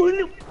 Stop it. They're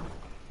building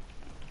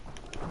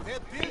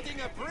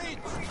a bridge.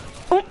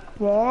 Oh.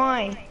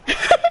 Why?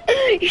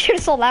 You should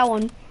have saw that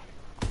one.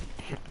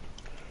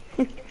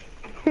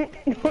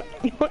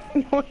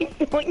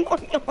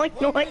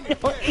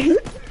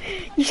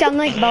 You sound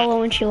like Bella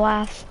when she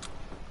laughs.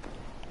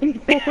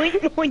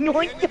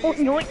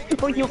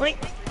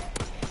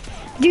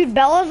 Dude,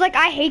 Bella's like,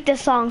 I hate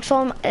this song.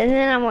 So and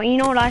then I'm like, you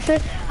know what I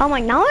said? I'm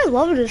like, now I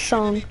love this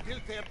song. They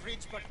built their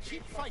bridge, but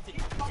keep fighting.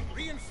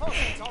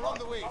 Reinforcements are on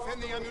the way.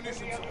 Send the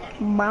ammunition supply. I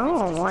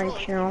don't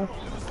like you.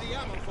 Lose the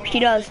ammo for She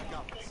does.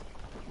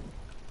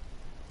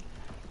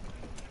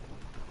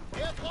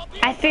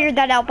 I figured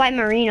that out by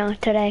Marina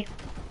today.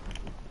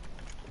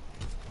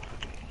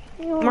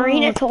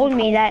 Marina told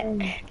me that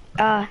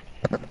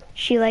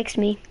she likes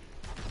me.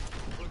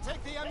 We'll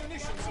take the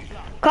ammunition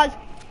supply. Cause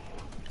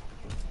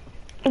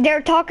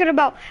they're talking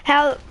about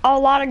how a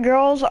lot of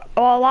girls, or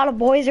a lot of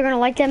boys are gonna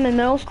like them in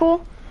middle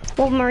school.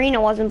 Well, Marina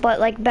wasn't, but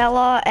like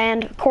Bella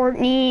and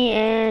Courtney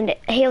and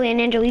Haley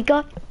and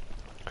Angelica.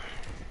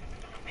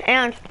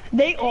 And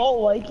They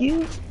all like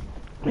you.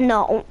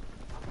 no,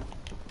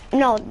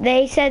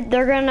 they said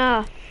they're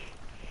gonna.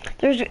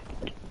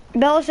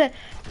 Bella said,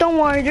 "Don't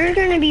worry, there's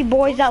gonna be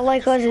boys that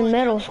like us in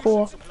middle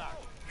school,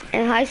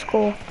 and high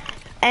school."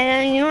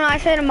 And you know what I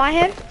said in my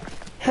head?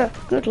 Huh,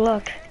 good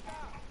luck.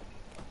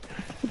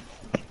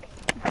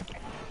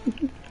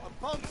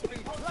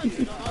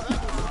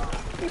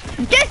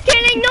 Just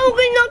kidding, no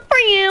good luck for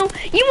you.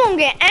 You won't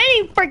get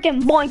any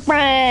freaking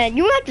boyfriend.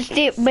 You have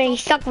to be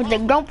stuck with the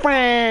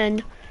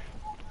girlfriend.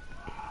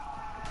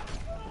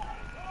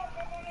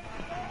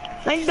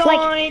 Like,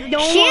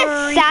 She's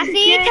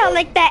sassy to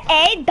like the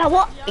A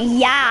double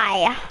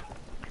Y.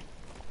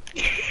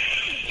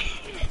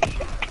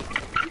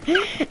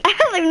 I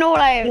don't even know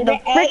what the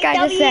frick I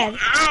just said.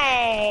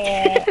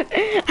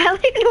 I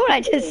don't even know what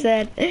I just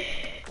said.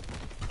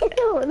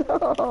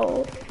 Oh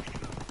no.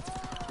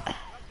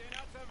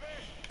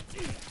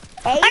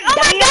 Like, oh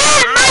my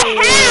god, my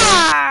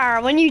hair!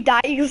 When you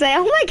die, you can say,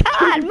 oh my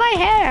god, my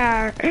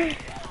hair!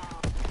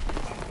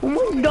 Oh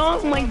my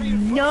god, my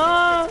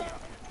god!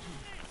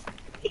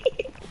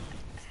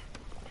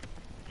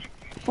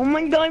 Oh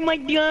my god, my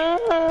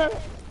god!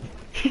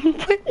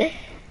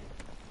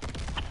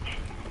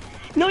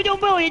 No, don't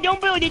build it, don't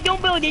build it,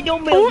 don't build it,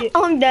 don't build it.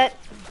 Oh, I'm dead.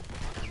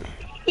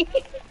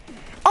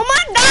 Oh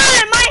my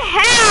god, my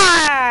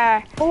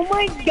hair! Oh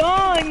my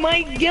god,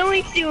 my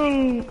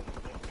skeleton!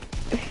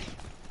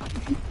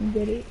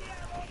 Get it?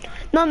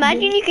 No,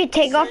 imagine you could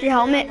take off your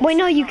helmet. Wait,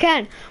 no, you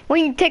can.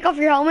 When you take off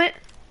your helmet,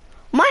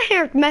 my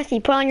hair's messy.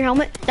 Put on your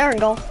helmet. There we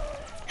go.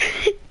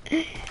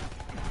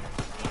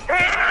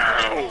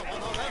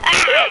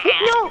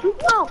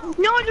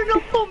 No, you're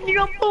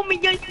gonna pull me,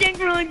 just think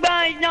really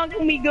bad, it's not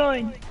gonna be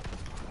good.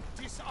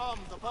 Disarm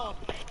the bomb.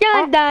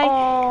 Yeah, die.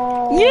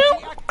 You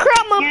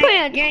crap my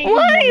pants.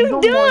 What are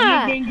you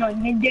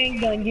doing? You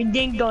dang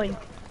gun.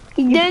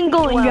 You dang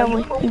going,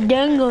 German. You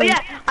dang Oh going.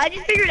 yeah, I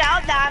just figured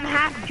out that I'm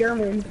half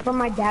German from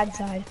my dad's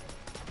side.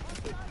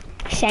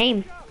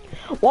 Same.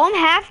 Well, I'm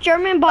half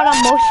German, but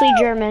I'm mostly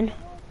German.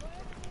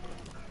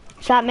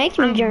 So that makes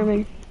me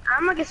German.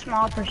 I'm like a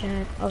small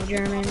percent of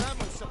German.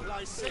 Ammo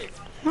supply safe.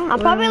 I'm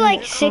probably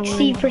like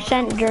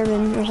 60%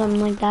 German or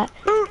something like that.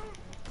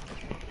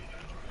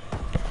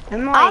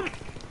 I'm like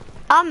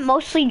I'm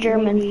mostly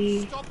German.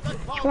 maybe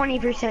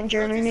 20%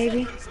 German,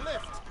 maybe.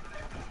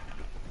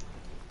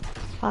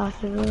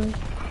 Possibly.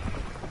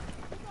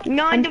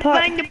 No, I'm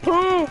defend the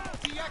pool.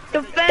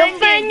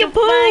 Defend the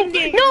pool!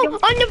 No,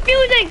 I'm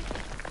defusing!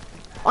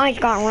 I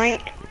got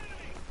right.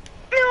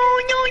 No,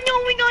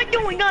 we gotta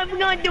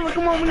do it,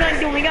 come on, we gotta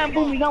do it, we gotta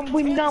boom, Die! I'm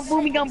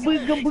gonna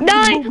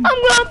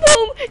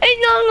poop! It's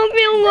not gonna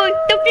feel good!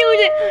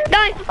 Defuse it!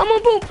 Die! I'm gonna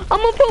poop! Die!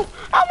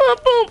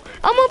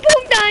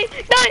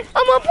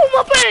 I'm gonna poop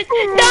my pants!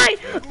 Die!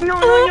 No,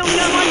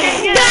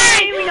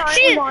 Die!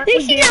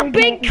 You see that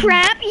big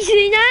trap? You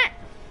see that?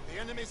 The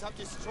enemies have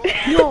destroyed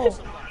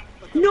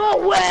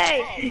No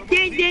way!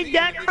 They did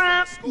that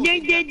crap, they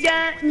did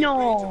that,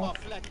 no.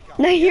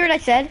 Now you hear what I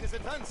said?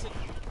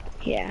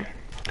 Yeah.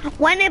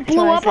 When it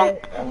blew up,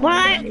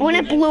 when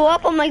it blew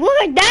up, I'm like,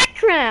 look at that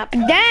crap!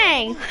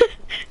 Dang!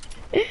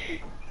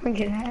 Look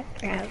at that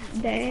crap,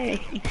 dang.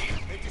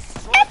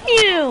 F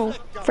you!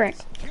 Frick.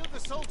 Kill the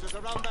soldiers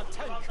around that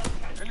tank.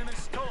 Enemy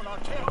stole our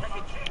care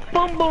package.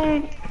 Boom,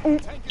 boom.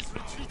 Tank is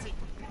retreating.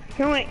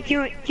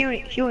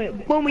 Shoot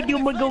it. Boom,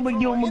 ba-doom, ba-goom,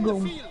 ba-doom,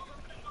 ba-goom.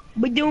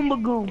 Ba-doom,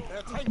 ba-goom.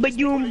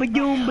 Ba-doom,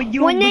 ba-doom,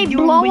 ba-doom, When they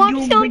ba-doom, blow up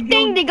ba-doom, something,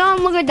 ba-doom. they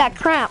gotta look at that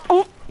crap.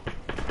 Oh,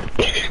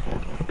 Their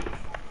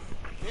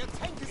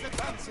tank is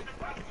advancing.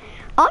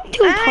 I'm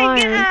too Get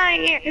tired. out of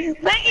here.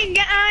 Let me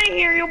get out of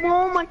here. You're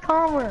blowing my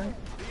cover.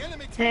 The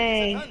enemy tank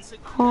Hey. is advancing.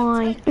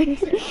 Hi.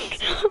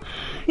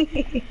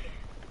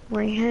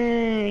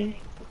 Wait,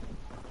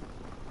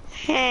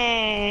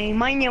 hey,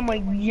 my name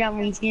is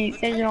Jelly. It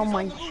says it on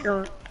my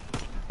shirt.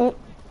 Oh.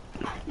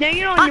 Now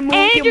you don't need to move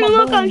Andrew, to my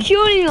look, I'm boom.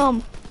 shooting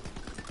him.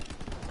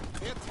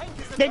 Their tank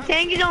is The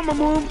tank is on my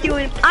move to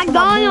it. I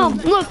got him.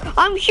 Look,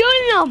 I'm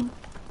shooting him.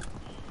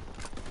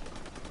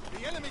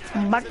 the enemy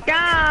tank Back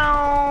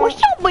down.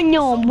 What's up with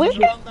you,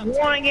 wizard?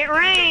 Wanna get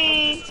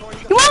ranked? You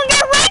wanna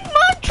get wrecked,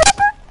 mud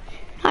tripper?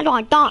 How do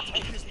I die?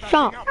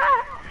 Stop.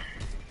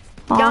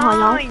 Oh,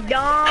 hello.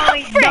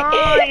 Frick,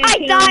 I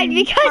died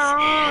because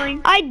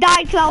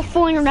I was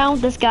fooling around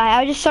with this guy.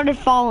 I just started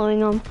following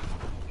him.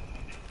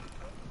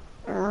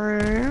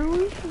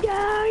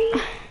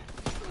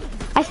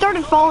 I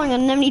started following him,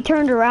 and then he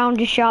turned around and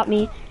just shot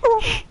me.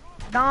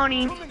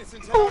 Donnie. 2 minutes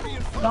until our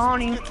reinforcements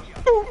Donnie. get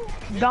here.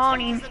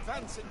 Donnie. Is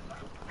advancing.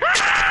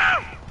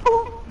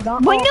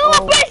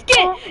 Vanilla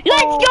biscuit!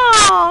 Let's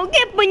go!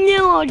 Get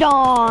vanilla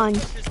on!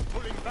 Is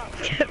pulling back.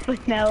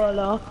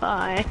 Vanilla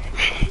high.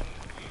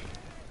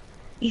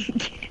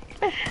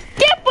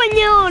 Get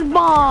vanilla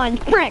on!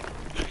 Frick!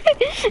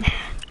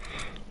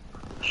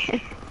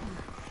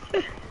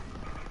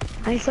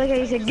 It's like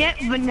I said, get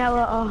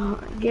vanilla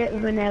on. Get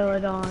vanilla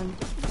on.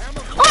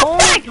 Oh,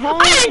 frick!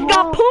 I just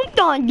got pooped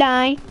on,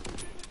 die!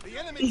 The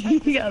enemy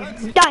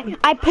tank Die!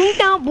 I pooped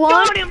out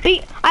blood.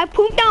 I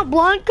pooped out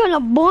blood because a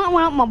bullet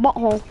went up my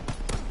butthole.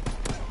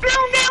 No,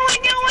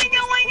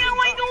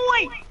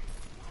 wait.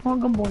 Oh,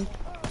 good boy.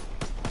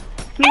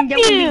 F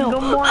you!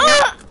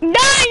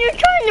 Die! You're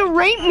trying to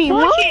rape me.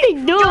 Why would they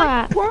do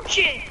that? Push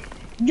it.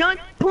 Just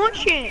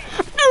push it.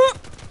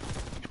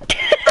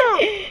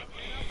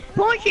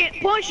 Push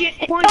it.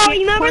 Oh, you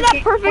remember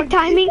that perfect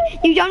timing?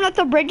 You jumped off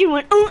the bridge and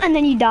went, and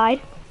then you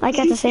died. Like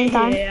at the same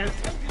time. Yeah.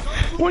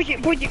 Push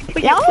it.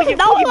 That was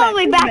all the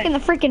way back in the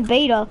freaking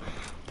beta.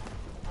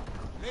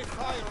 They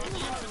fire on the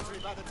infantry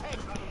by the tank.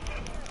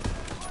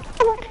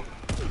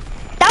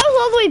 That was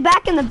all the way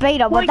back in the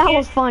beta, but that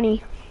was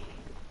funny.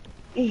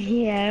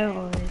 Yeah, it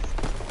was.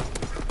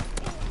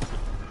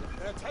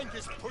 Their tank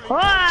is pulling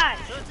Push! back.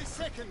 30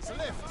 seconds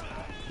left.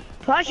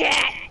 Push it!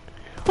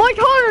 Push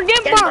harder,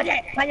 get Just burned! push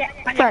it! Push it!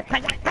 Push Frick. it!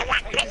 Push it! Push it! Push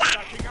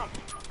Backing up.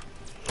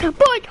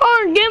 Push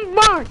harder, get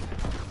burned!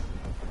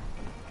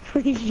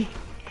 it!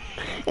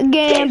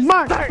 Get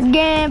burnt,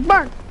 get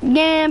burnt,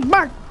 get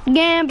burnt,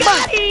 get burnt.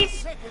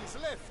 Seconds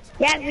left.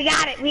 Yes, we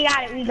got it. We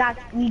got it. We got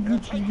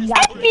Gucci. We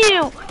got F it.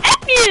 you!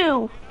 F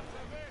you!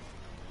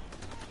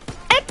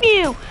 F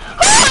you!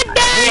 Oh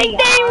dang,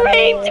 they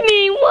raped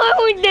me! What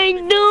would they do?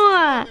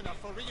 Enough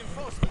for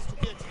reinforcements to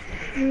get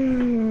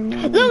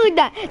here. Look at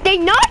that! They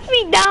knocked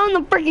me down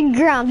on the freaking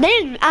ground.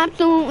 They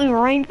absolutely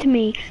raped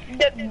me.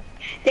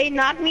 They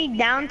knocked me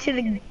down to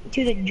the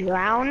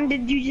ground.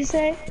 Did you just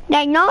say?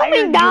 They knocked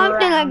me down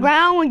to the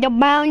ground with the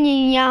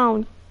bouncy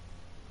down.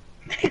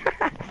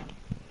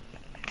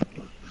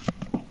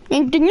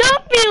 It did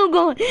not feel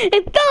good.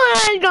 It felt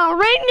like I got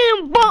raped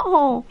in the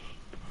butthole.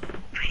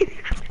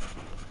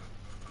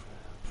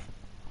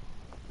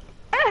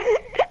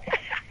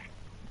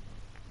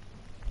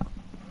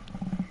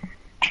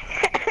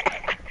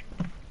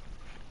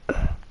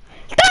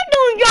 Stop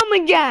doing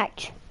jumping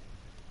jacks.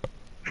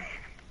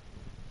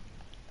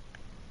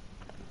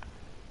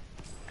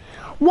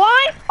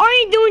 Why are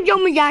you doing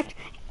jumping jacks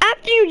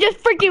after you just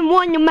freaking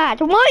won the match?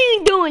 Why are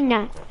you doing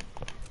that?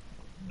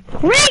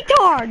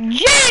 Retard!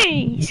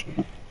 Jeez!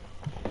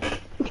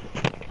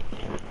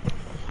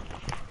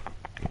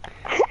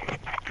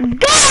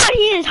 God,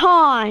 he is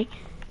high!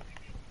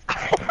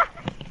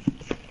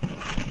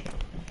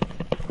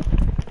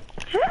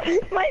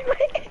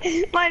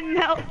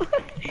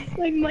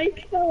 my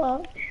mic fell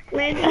off,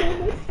 landed on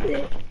my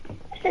stick,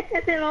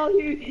 and then all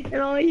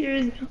I hear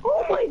is,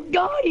 oh my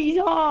God, he's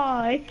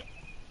high.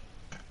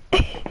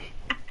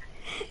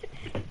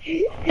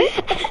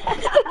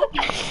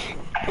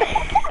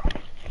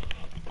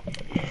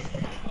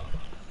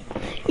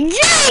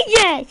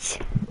 Jesus!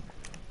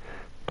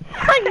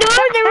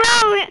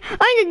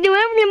 I just do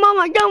everything by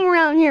myself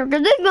around here,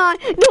 cause this guy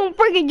doing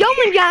freaking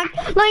jumping jacks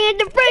like at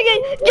the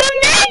freaking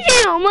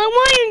gymnasium. Like,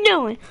 what are you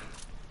doing?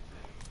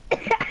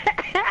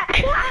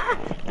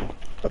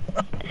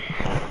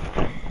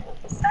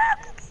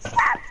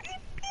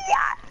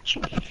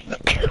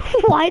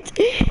 What?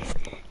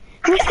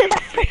 What the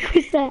frick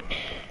was that?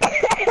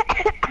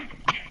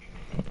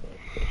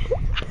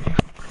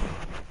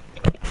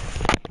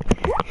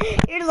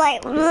 You're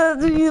like, you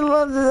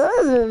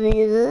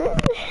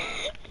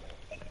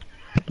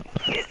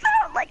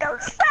sound like a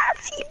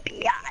sassy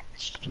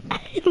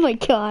biatch. Oh my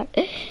God,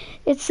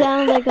 it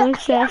sounds like I'm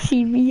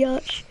sassy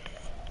biatch.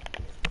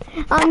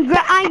 I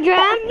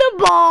grabbed the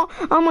ball,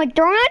 I'm gonna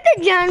throw it at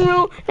the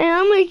general, and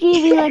I'm gonna see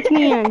if he lets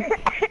me in.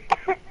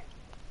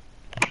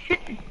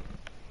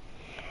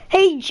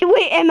 Hey,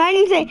 wait,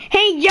 imagine saying,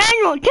 hey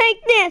general,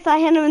 take this. I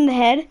hit him in the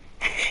head.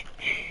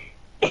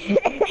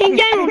 Hey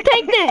general,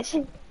 take this.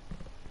 Wait,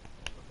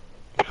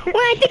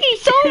 I think he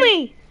saw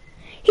me.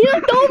 He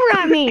looked over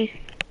at me.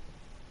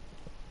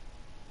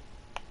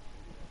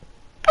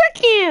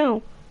 Frick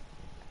you.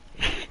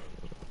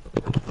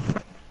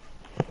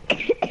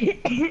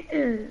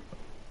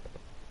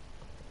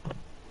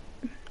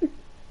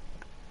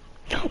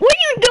 What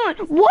are you doing?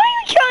 Why are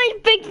you trying to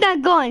fix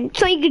that gun?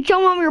 So you can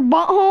show him your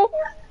butthole?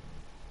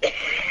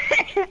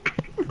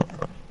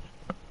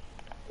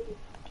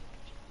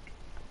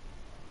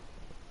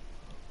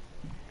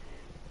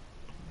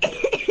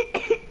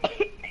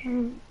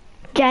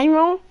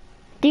 General,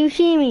 do you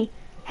see me?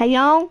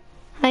 Hello?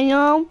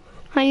 Hello?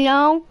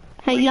 Hello?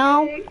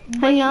 Hello?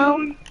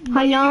 Hello?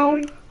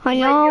 Hello?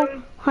 Hello?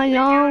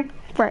 Hello?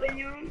 Frick.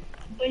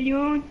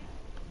 Balloon.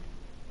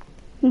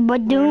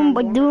 Badoom,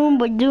 badoom,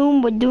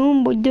 badoom,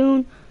 badoom,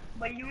 badoom.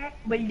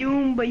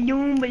 Balloon.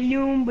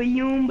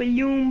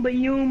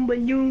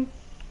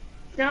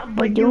 Not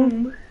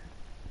Badoom.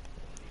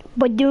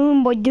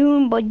 Badoom,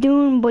 badoom,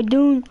 badoom,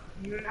 badoom.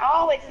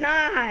 No, it's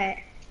not.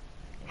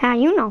 How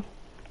you know?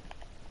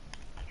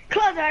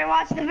 Cause I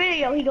watched the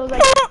video. He goes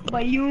like,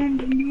 balloon.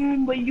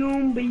 Badoom,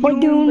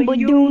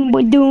 badoom,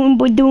 badoom,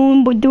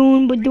 badoom,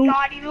 badoom, badoom.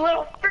 God, he's a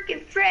little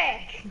freaking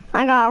frick.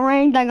 I got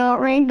raped, I got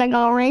raped, I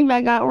got raped,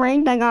 I got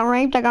raped, I got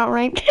raped, I got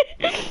raped.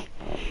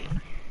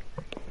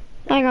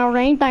 I got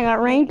raped, I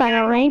got raped, I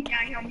got raped.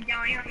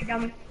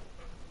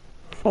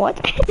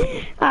 What?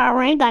 I got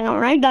raped, I got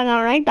raped, I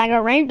got raped, I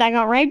got raped, I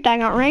got raped, I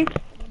got raped.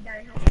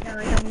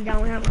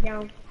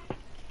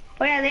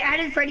 Oh yeah, they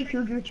added Freddy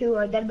Krueger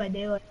to Dead by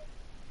Daylight.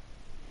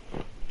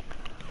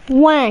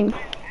 When?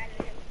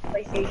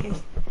 PlayStation.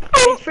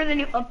 It's for the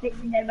new update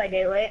to Dead by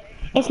Daylight.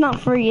 It's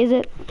not free, is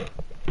it?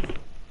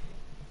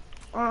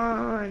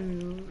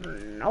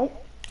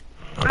 Nope.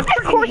 Of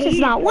course it's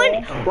not. When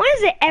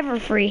is it ever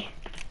free?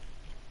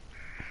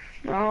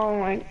 Oh,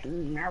 like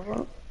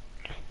never.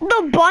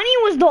 The bunny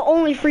was the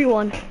only free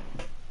one.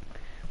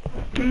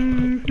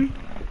 Mm-hmm.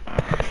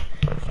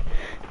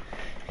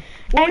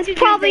 And it's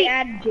probably, they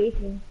add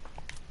Jason.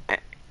 it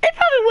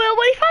probably will,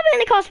 but it's probably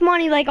gonna cost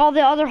money like all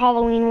the other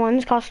Halloween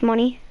ones cost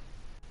money.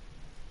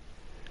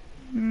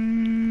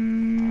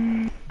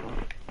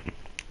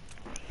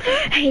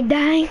 Hey,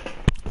 Dang,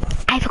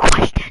 I have a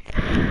question.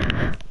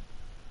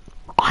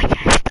 Oh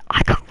yes,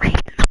 I got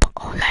raped in the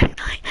butthole last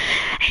night.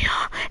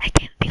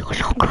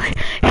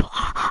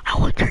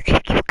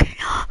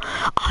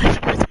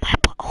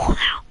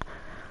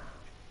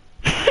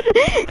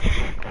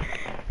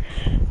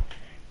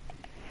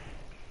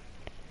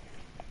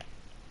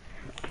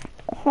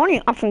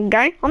 you effing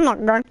gay? I'm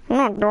not gay. I'm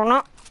not doing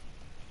that.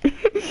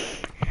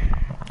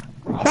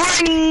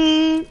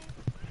 Horny.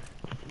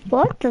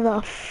 What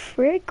the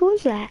frick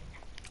was that?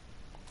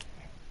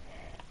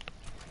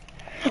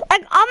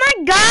 Like, oh my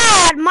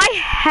god, my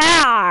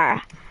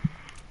hair.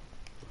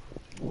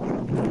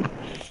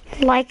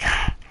 Like,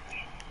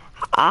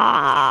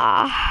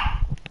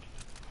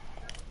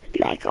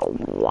 like,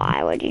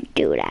 why would you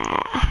do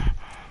that?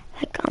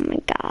 Like, oh my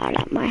god,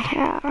 at my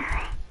hair.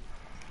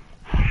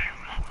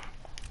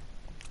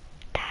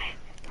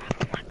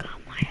 Oh my god,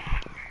 my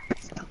hair.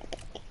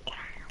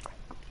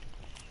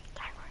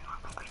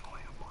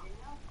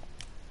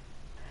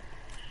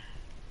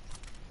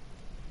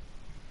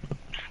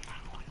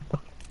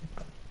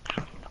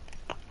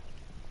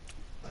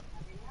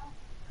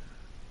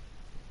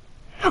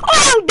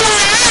 Oh,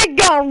 Dad, I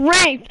got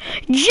raped!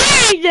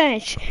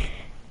 Jesus!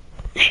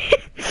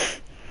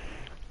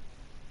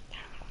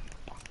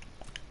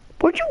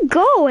 Where'd you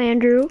go,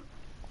 Andrew?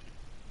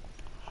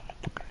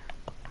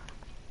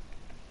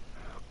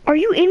 Are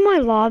you in my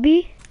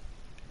lobby?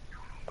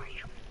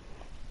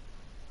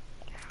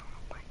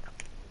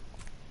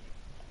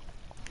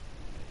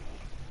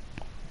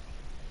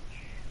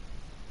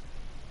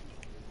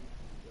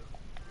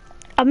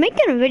 I'm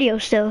making a video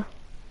still.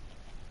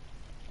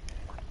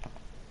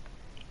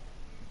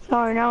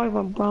 Sorry, now we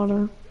have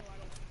brother.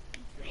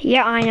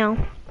 Yeah, I know.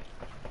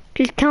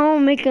 Just tell him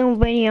I'm making a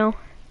video.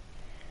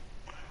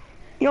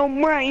 Yo,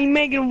 Brett, you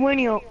making a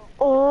video.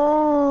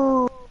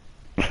 Oh.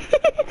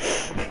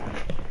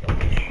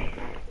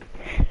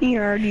 He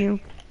heard you.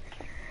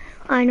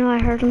 I know, I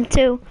heard him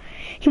too.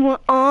 He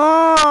went,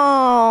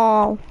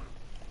 oh.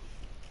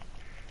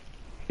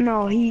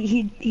 No,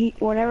 he,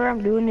 whenever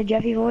I'm doing the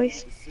Jeffy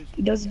voice,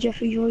 he does the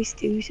Jeffy voice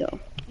too, so,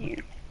 yeah.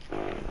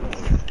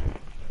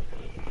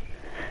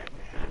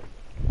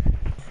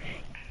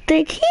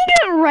 Did he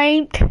get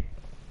raped?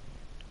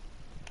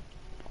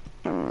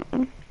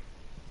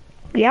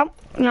 Yep,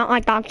 no, I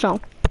thought so.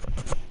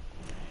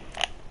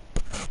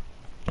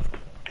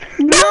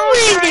 No,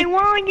 Daddy,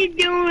 why are you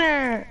doing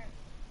that?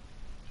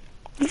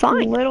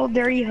 Fine. You little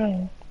dirty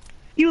hoe.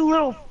 You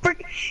little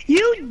frick.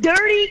 You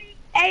dirty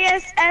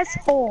ASS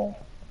hole.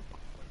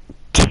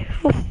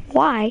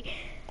 Why?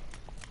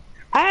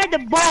 I had the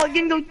ball, you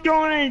didn't go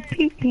throwing it in his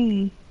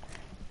pee-pee.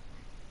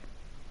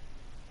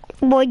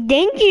 Boy,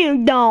 thank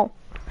you, though.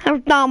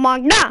 Every time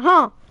like that,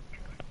 huh?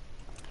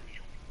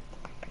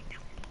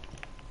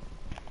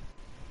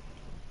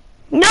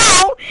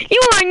 No,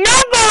 you are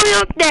not going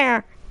up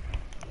there.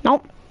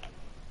 Nope.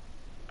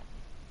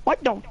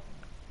 What the?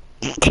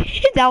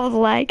 That was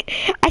like,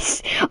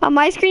 on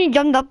my screen, he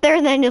jumped up there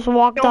and then just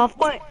walked off.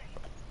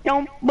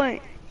 Don't.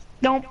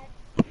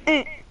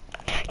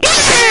 Get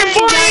there,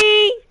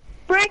 boy!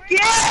 Frick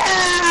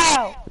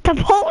yeah! The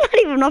ball's not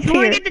even up You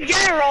here. wanna get the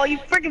general, you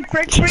freaking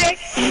frick. Frick.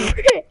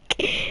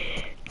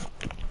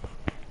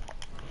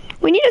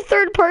 We need a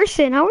third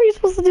person. How are you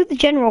supposed to do the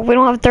general if we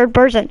don't have a third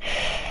person?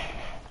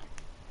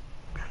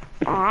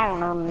 I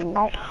don't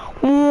know.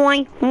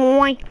 Boing.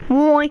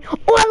 Oh,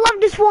 I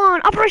love this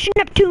one. Operation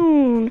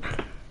Neptune.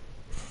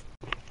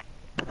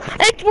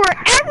 It's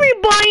where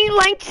everybody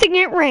likes to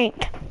get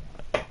ranked.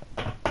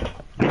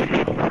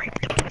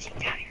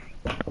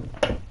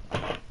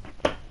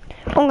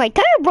 Okay,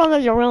 tell your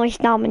brothers are really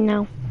stopping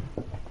now.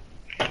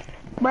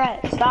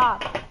 Brett,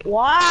 stop.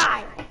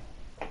 Why?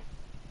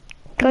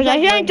 Because I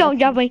said so,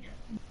 Jeffy.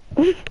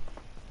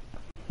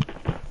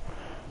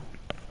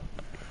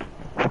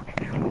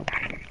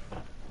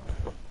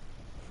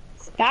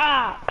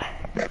 Stop.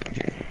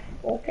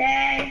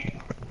 Okay.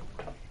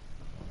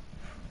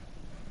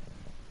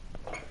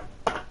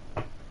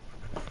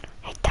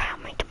 Hey, tell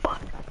me the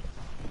butt.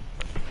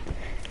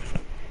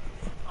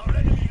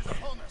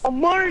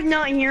 Omar's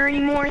not here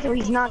anymore, so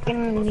he's not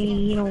gonna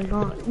be,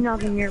 not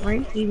gonna get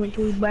ranked. He went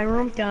to his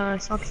bedroom to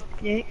suck his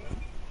dick.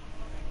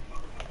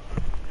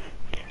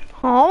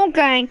 Oh,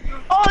 okay.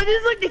 Oh, this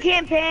is like the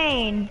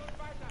campaign.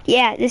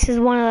 Yeah, this is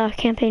one of the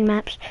campaign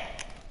maps.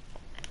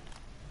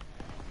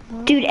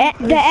 Dude,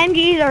 the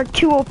MGs are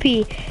too OP.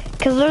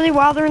 Because literally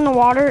while they're in the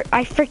water,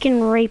 I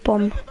freaking rape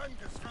them.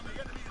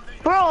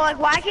 Bro, like,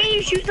 why can't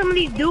you shoot some of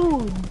these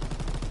dudes?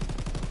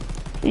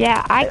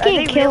 Yeah, I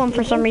can't kill them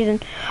for some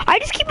reason. I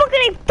just keep looking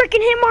at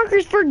freaking hit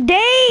markers for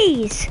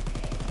days.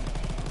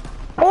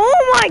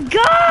 Oh my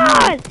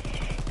god!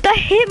 The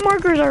hit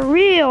markers are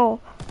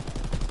real.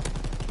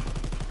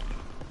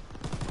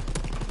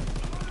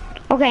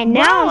 Okay,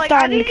 now I'm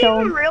starting to kill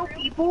them. Real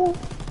people?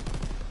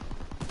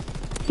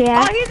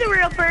 Yeah. Oh, he's a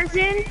real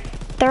person.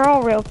 They're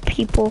all real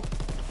people.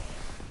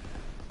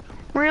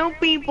 Real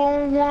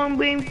people, one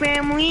big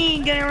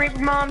family, gonna rip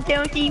mom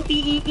till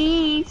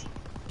CPEs.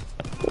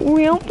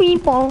 Real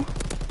people.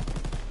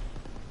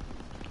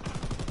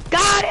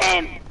 Got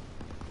him!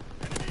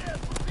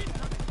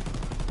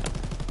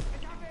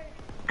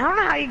 I don't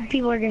know how you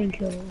people are getting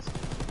kills.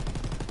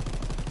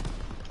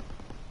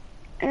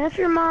 F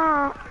your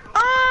mom.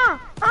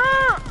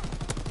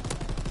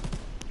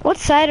 What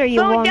side are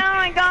you on?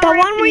 The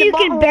one where you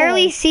can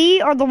barely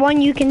see, or the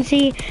one you can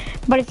see,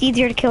 but it's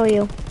easier to kill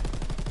you?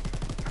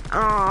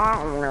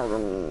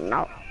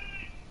 No.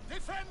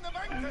 Defend the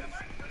bankers.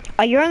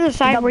 Oh, you're on the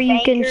side The where you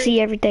can banker.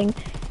 see everything.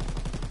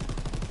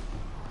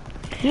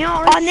 You know,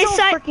 On this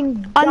side,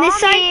 on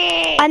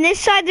on this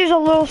side, there's a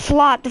little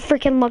slot to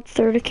freaking look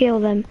through to kill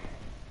them.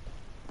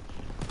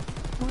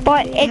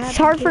 But it's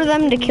hard for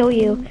them to kill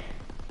you.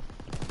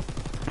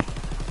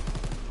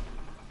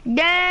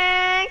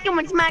 Dang,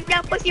 someone smacked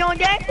that pussy on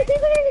that.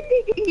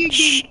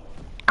 Shh,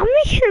 I'm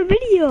making a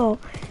video.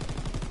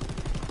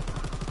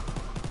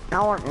 I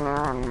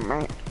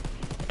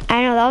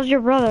know, that was your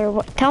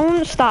brother. Tell him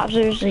to stop,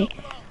 seriously.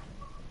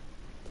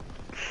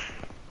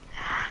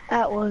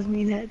 That was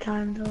me that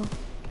time, though.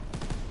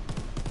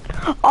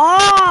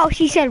 Oh,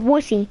 she said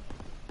wussy.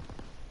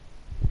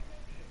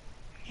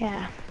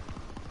 Yeah.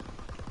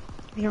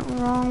 You're not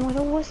wrong with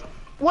a wuss.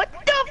 What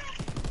the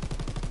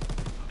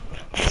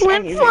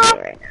Flip flop,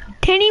 right now.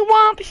 tinny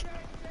womps.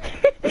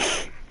 End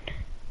this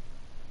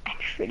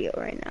video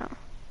right now.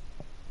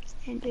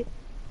 Stand it.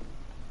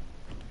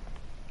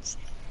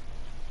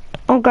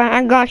 Okay,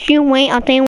 I got you. Wait, I'll tell you.